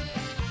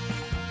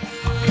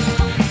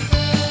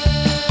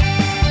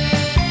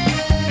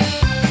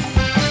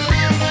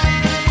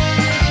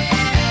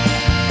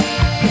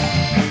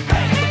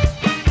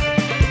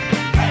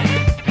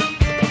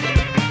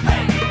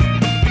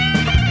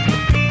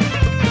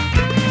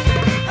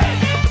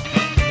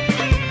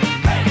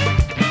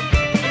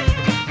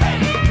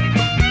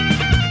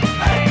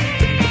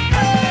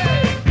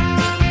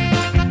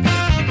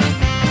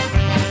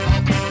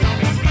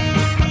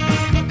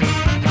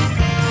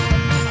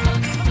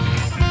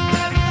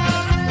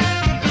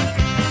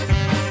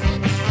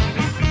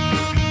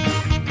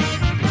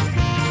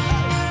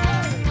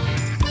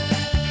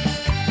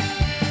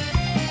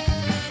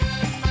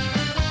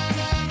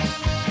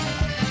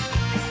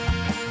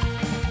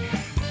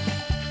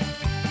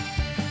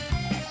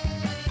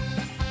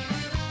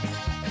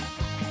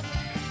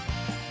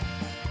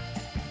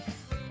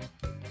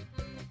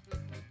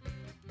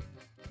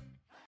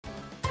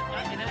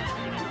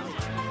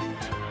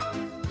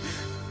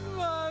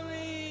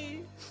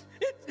 Mommy,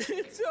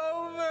 it's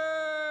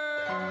over.